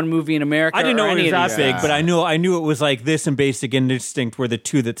number 1 movie in America. I didn't know it was that big, things. but I knew it was like this and Basic Instinct were the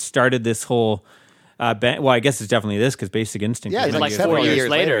two that started this whole. Well, I guess it's definitely this because Basic Instinct. Yeah, was like 4 years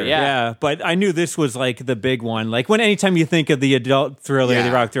later. Yeah, but I knew this was like the big one. Like when anytime you think of the adult thriller,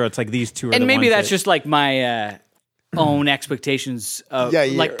 the rock thriller, it's like these two. And maybe that's just like my. Own expectations of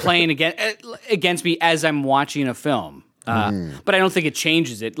like playing against me as I'm watching a film. But I don't think it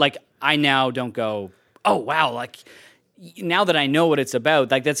changes it. Like I now don't go, oh wow, like now that I know what it's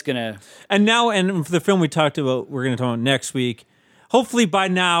about, like that's gonna. And for the film we talked about, we're gonna talk about next week. Hopefully by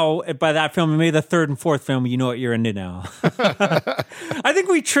that film, and maybe the 3rd and 4th film, you know what you're into now. I think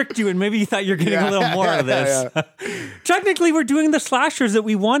we tricked you, and maybe you thought you're getting a little more of this. Technically, we're doing the slashers that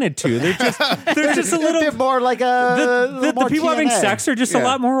we wanted to. They're just a little bit more like the people having sex are just a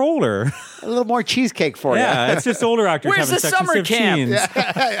lot more older. A little more cheesecake for you. Yeah, it's just older actors Where's having the sex summer instead of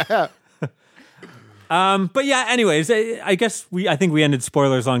camp? teens. But yeah, anyways, I guess I think we ended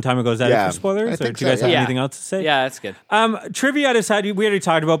spoilers a long time ago. Is that it for spoilers? I Or think do you guys so, have yeah. anything else to say? Yeah, that's good. Trivia I decided we already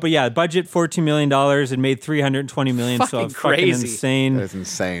talked about, but yeah, budget $14 million. It made $320 million. So Fucking it's fucking crazy. insane. That's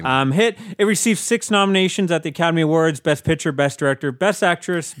insane. Hit. It received 6 nominations at the Academy Awards: Best Picture, Best Director, Best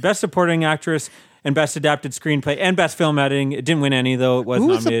Actress, Best Supporting Actress, and Best Adapted Screenplay, and Best Film Editing. It didn't win any, though. It was Who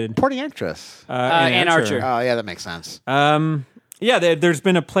was the nominated. supporting actress? Anne Archer. Oh, yeah, that makes sense. Yeah, there's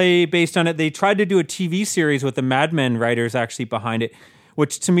been a play based on it. They tried to do a TV series with the Mad Men writers actually behind it,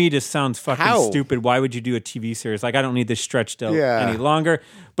 which to me just sounds fucking How? stupid. Why would you do a TV series? Like, I don't need this stretched out Yeah. any longer.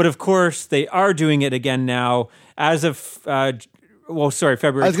 But of course, they are doing it again now as of, February It's going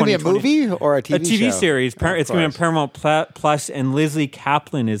to be a 2020. movie or a TV A TV show? series. Of course. It's going to be on Paramount Plus, and Leslie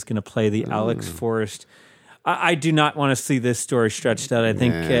Kaplan is going to play the Alex Forrest. I do not want to see this story stretched out. I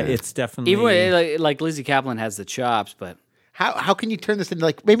think it's definitely... Even when, like Lizzie Kaplan has the chops, but How can you turn this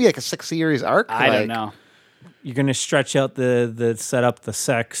into maybe a 6-series arc? I don't know. You're going to stretch out the set up the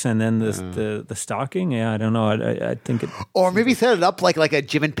sex and then the stalking. Yeah, I don't know. I think it. Or maybe set it up like a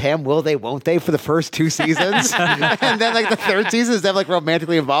Jim and Pam will they won't they for the first 2 seasons, and then the third season is them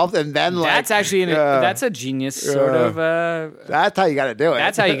romantically involved, and then That's actually that's a genius sort of. that's how you got to do it.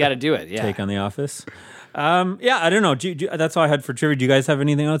 That's how you got to do it. Yeah. Take on The Office. Yeah, I don't know. That's all I had for trivia. Do you guys have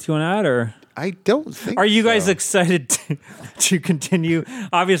anything else you want to add, or I don't think. are you guys so. excited to continue?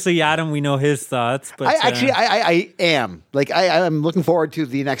 Obviously, Adam, we know his thoughts, but I am I'm looking forward to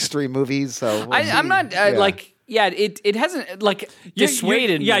the next 3 movies. So I'm not it hasn't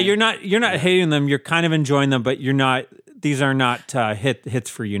dissuaded. You're not hating them. You're kind of enjoying them, but you're not. These are not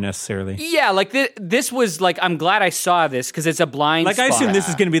hits for you necessarily. Yeah, this was I'm glad I saw this because it's a blind spot. I assume this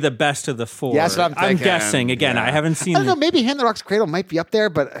is going to be the best of the 4. Yeah, that's what I'm thinking. guessing. Again, Yeah. I haven't seen. I don't know. Maybe Hand that Rocks Cradle might be up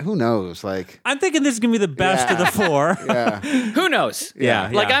there, but who knows? I'm thinking this is going to be the best of the 4. Yeah. Who knows? Yeah.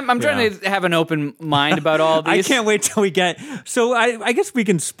 I'm trying to have an open mind about all these. I can't wait till we get. So I guess we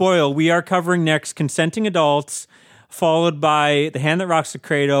can spoil. We are covering next Consenting Adults, followed by The Hand That Rocks the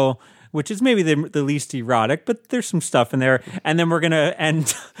Cradle, which is maybe the least erotic, but there's some stuff in there. And then we're going to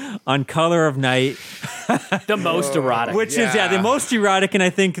end on Color of Night. The most erotic. Which is the most erotic, and I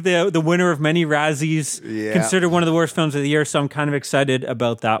think the winner of many Razzies, considered one of the worst films of the year, so I'm kind of excited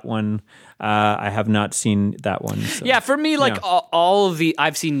about that one. I have not seen that one. So. Yeah, for me, all of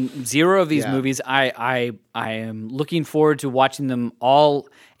I've seen 0 of these movies. I am looking forward to watching them all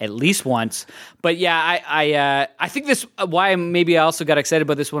at least once. But yeah, I think this why maybe I also got excited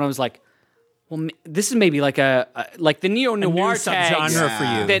about this one. I was like, well, this is maybe like the neo noir subgenre for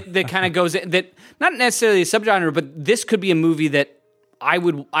you that kind of goes in, that not necessarily a subgenre, but this could be a movie that I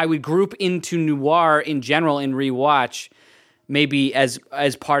would group into noir in general and rewatch, maybe as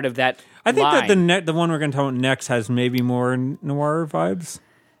part of that. I think line. that the one we're going to talk about next has maybe more noir vibes.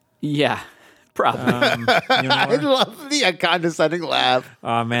 Yeah, probably. I love the condescending laugh.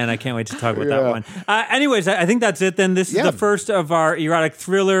 Oh man, I can't wait to talk about that one. Anyways, I think that's it. Then this is the first of our erotic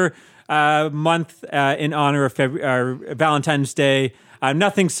thriller month in honor of Valentine's Day.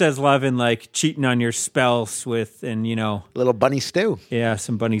 Nothing says love in cheating on your spouse with Little bunny stew. Yeah,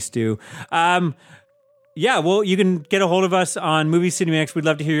 some bunny stew. Yeah, well, you can get a hold of us on Movie City Mix. We'd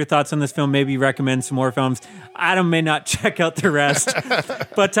love to hear your thoughts on this film, maybe recommend some more films. Adam may not check out the rest,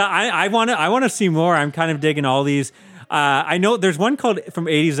 but I want to see more. I'm kind of digging all these. I know there's one called from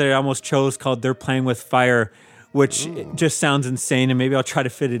 80s that I almost chose called They're Playing with Fire, which just sounds insane, and maybe I'll try to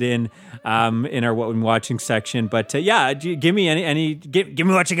fit it in our What We're Watching section. But give me give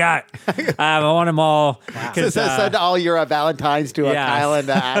me what you got. I want them all. So send all your Valentines to Kyle and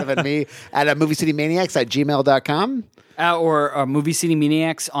Adam and me at moviecitymaniacs@gmail.com. Or Movie City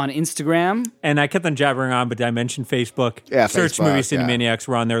Maniacs on Instagram. And I kept on jabbering on, but I mentioned Facebook. Yeah, Search Facebook, Movie City Maniacs.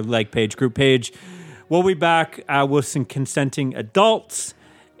 We're on their group page. We'll be back with some Consenting Adults.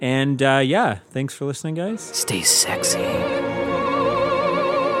 And thanks for listening, guys. Stay sexy.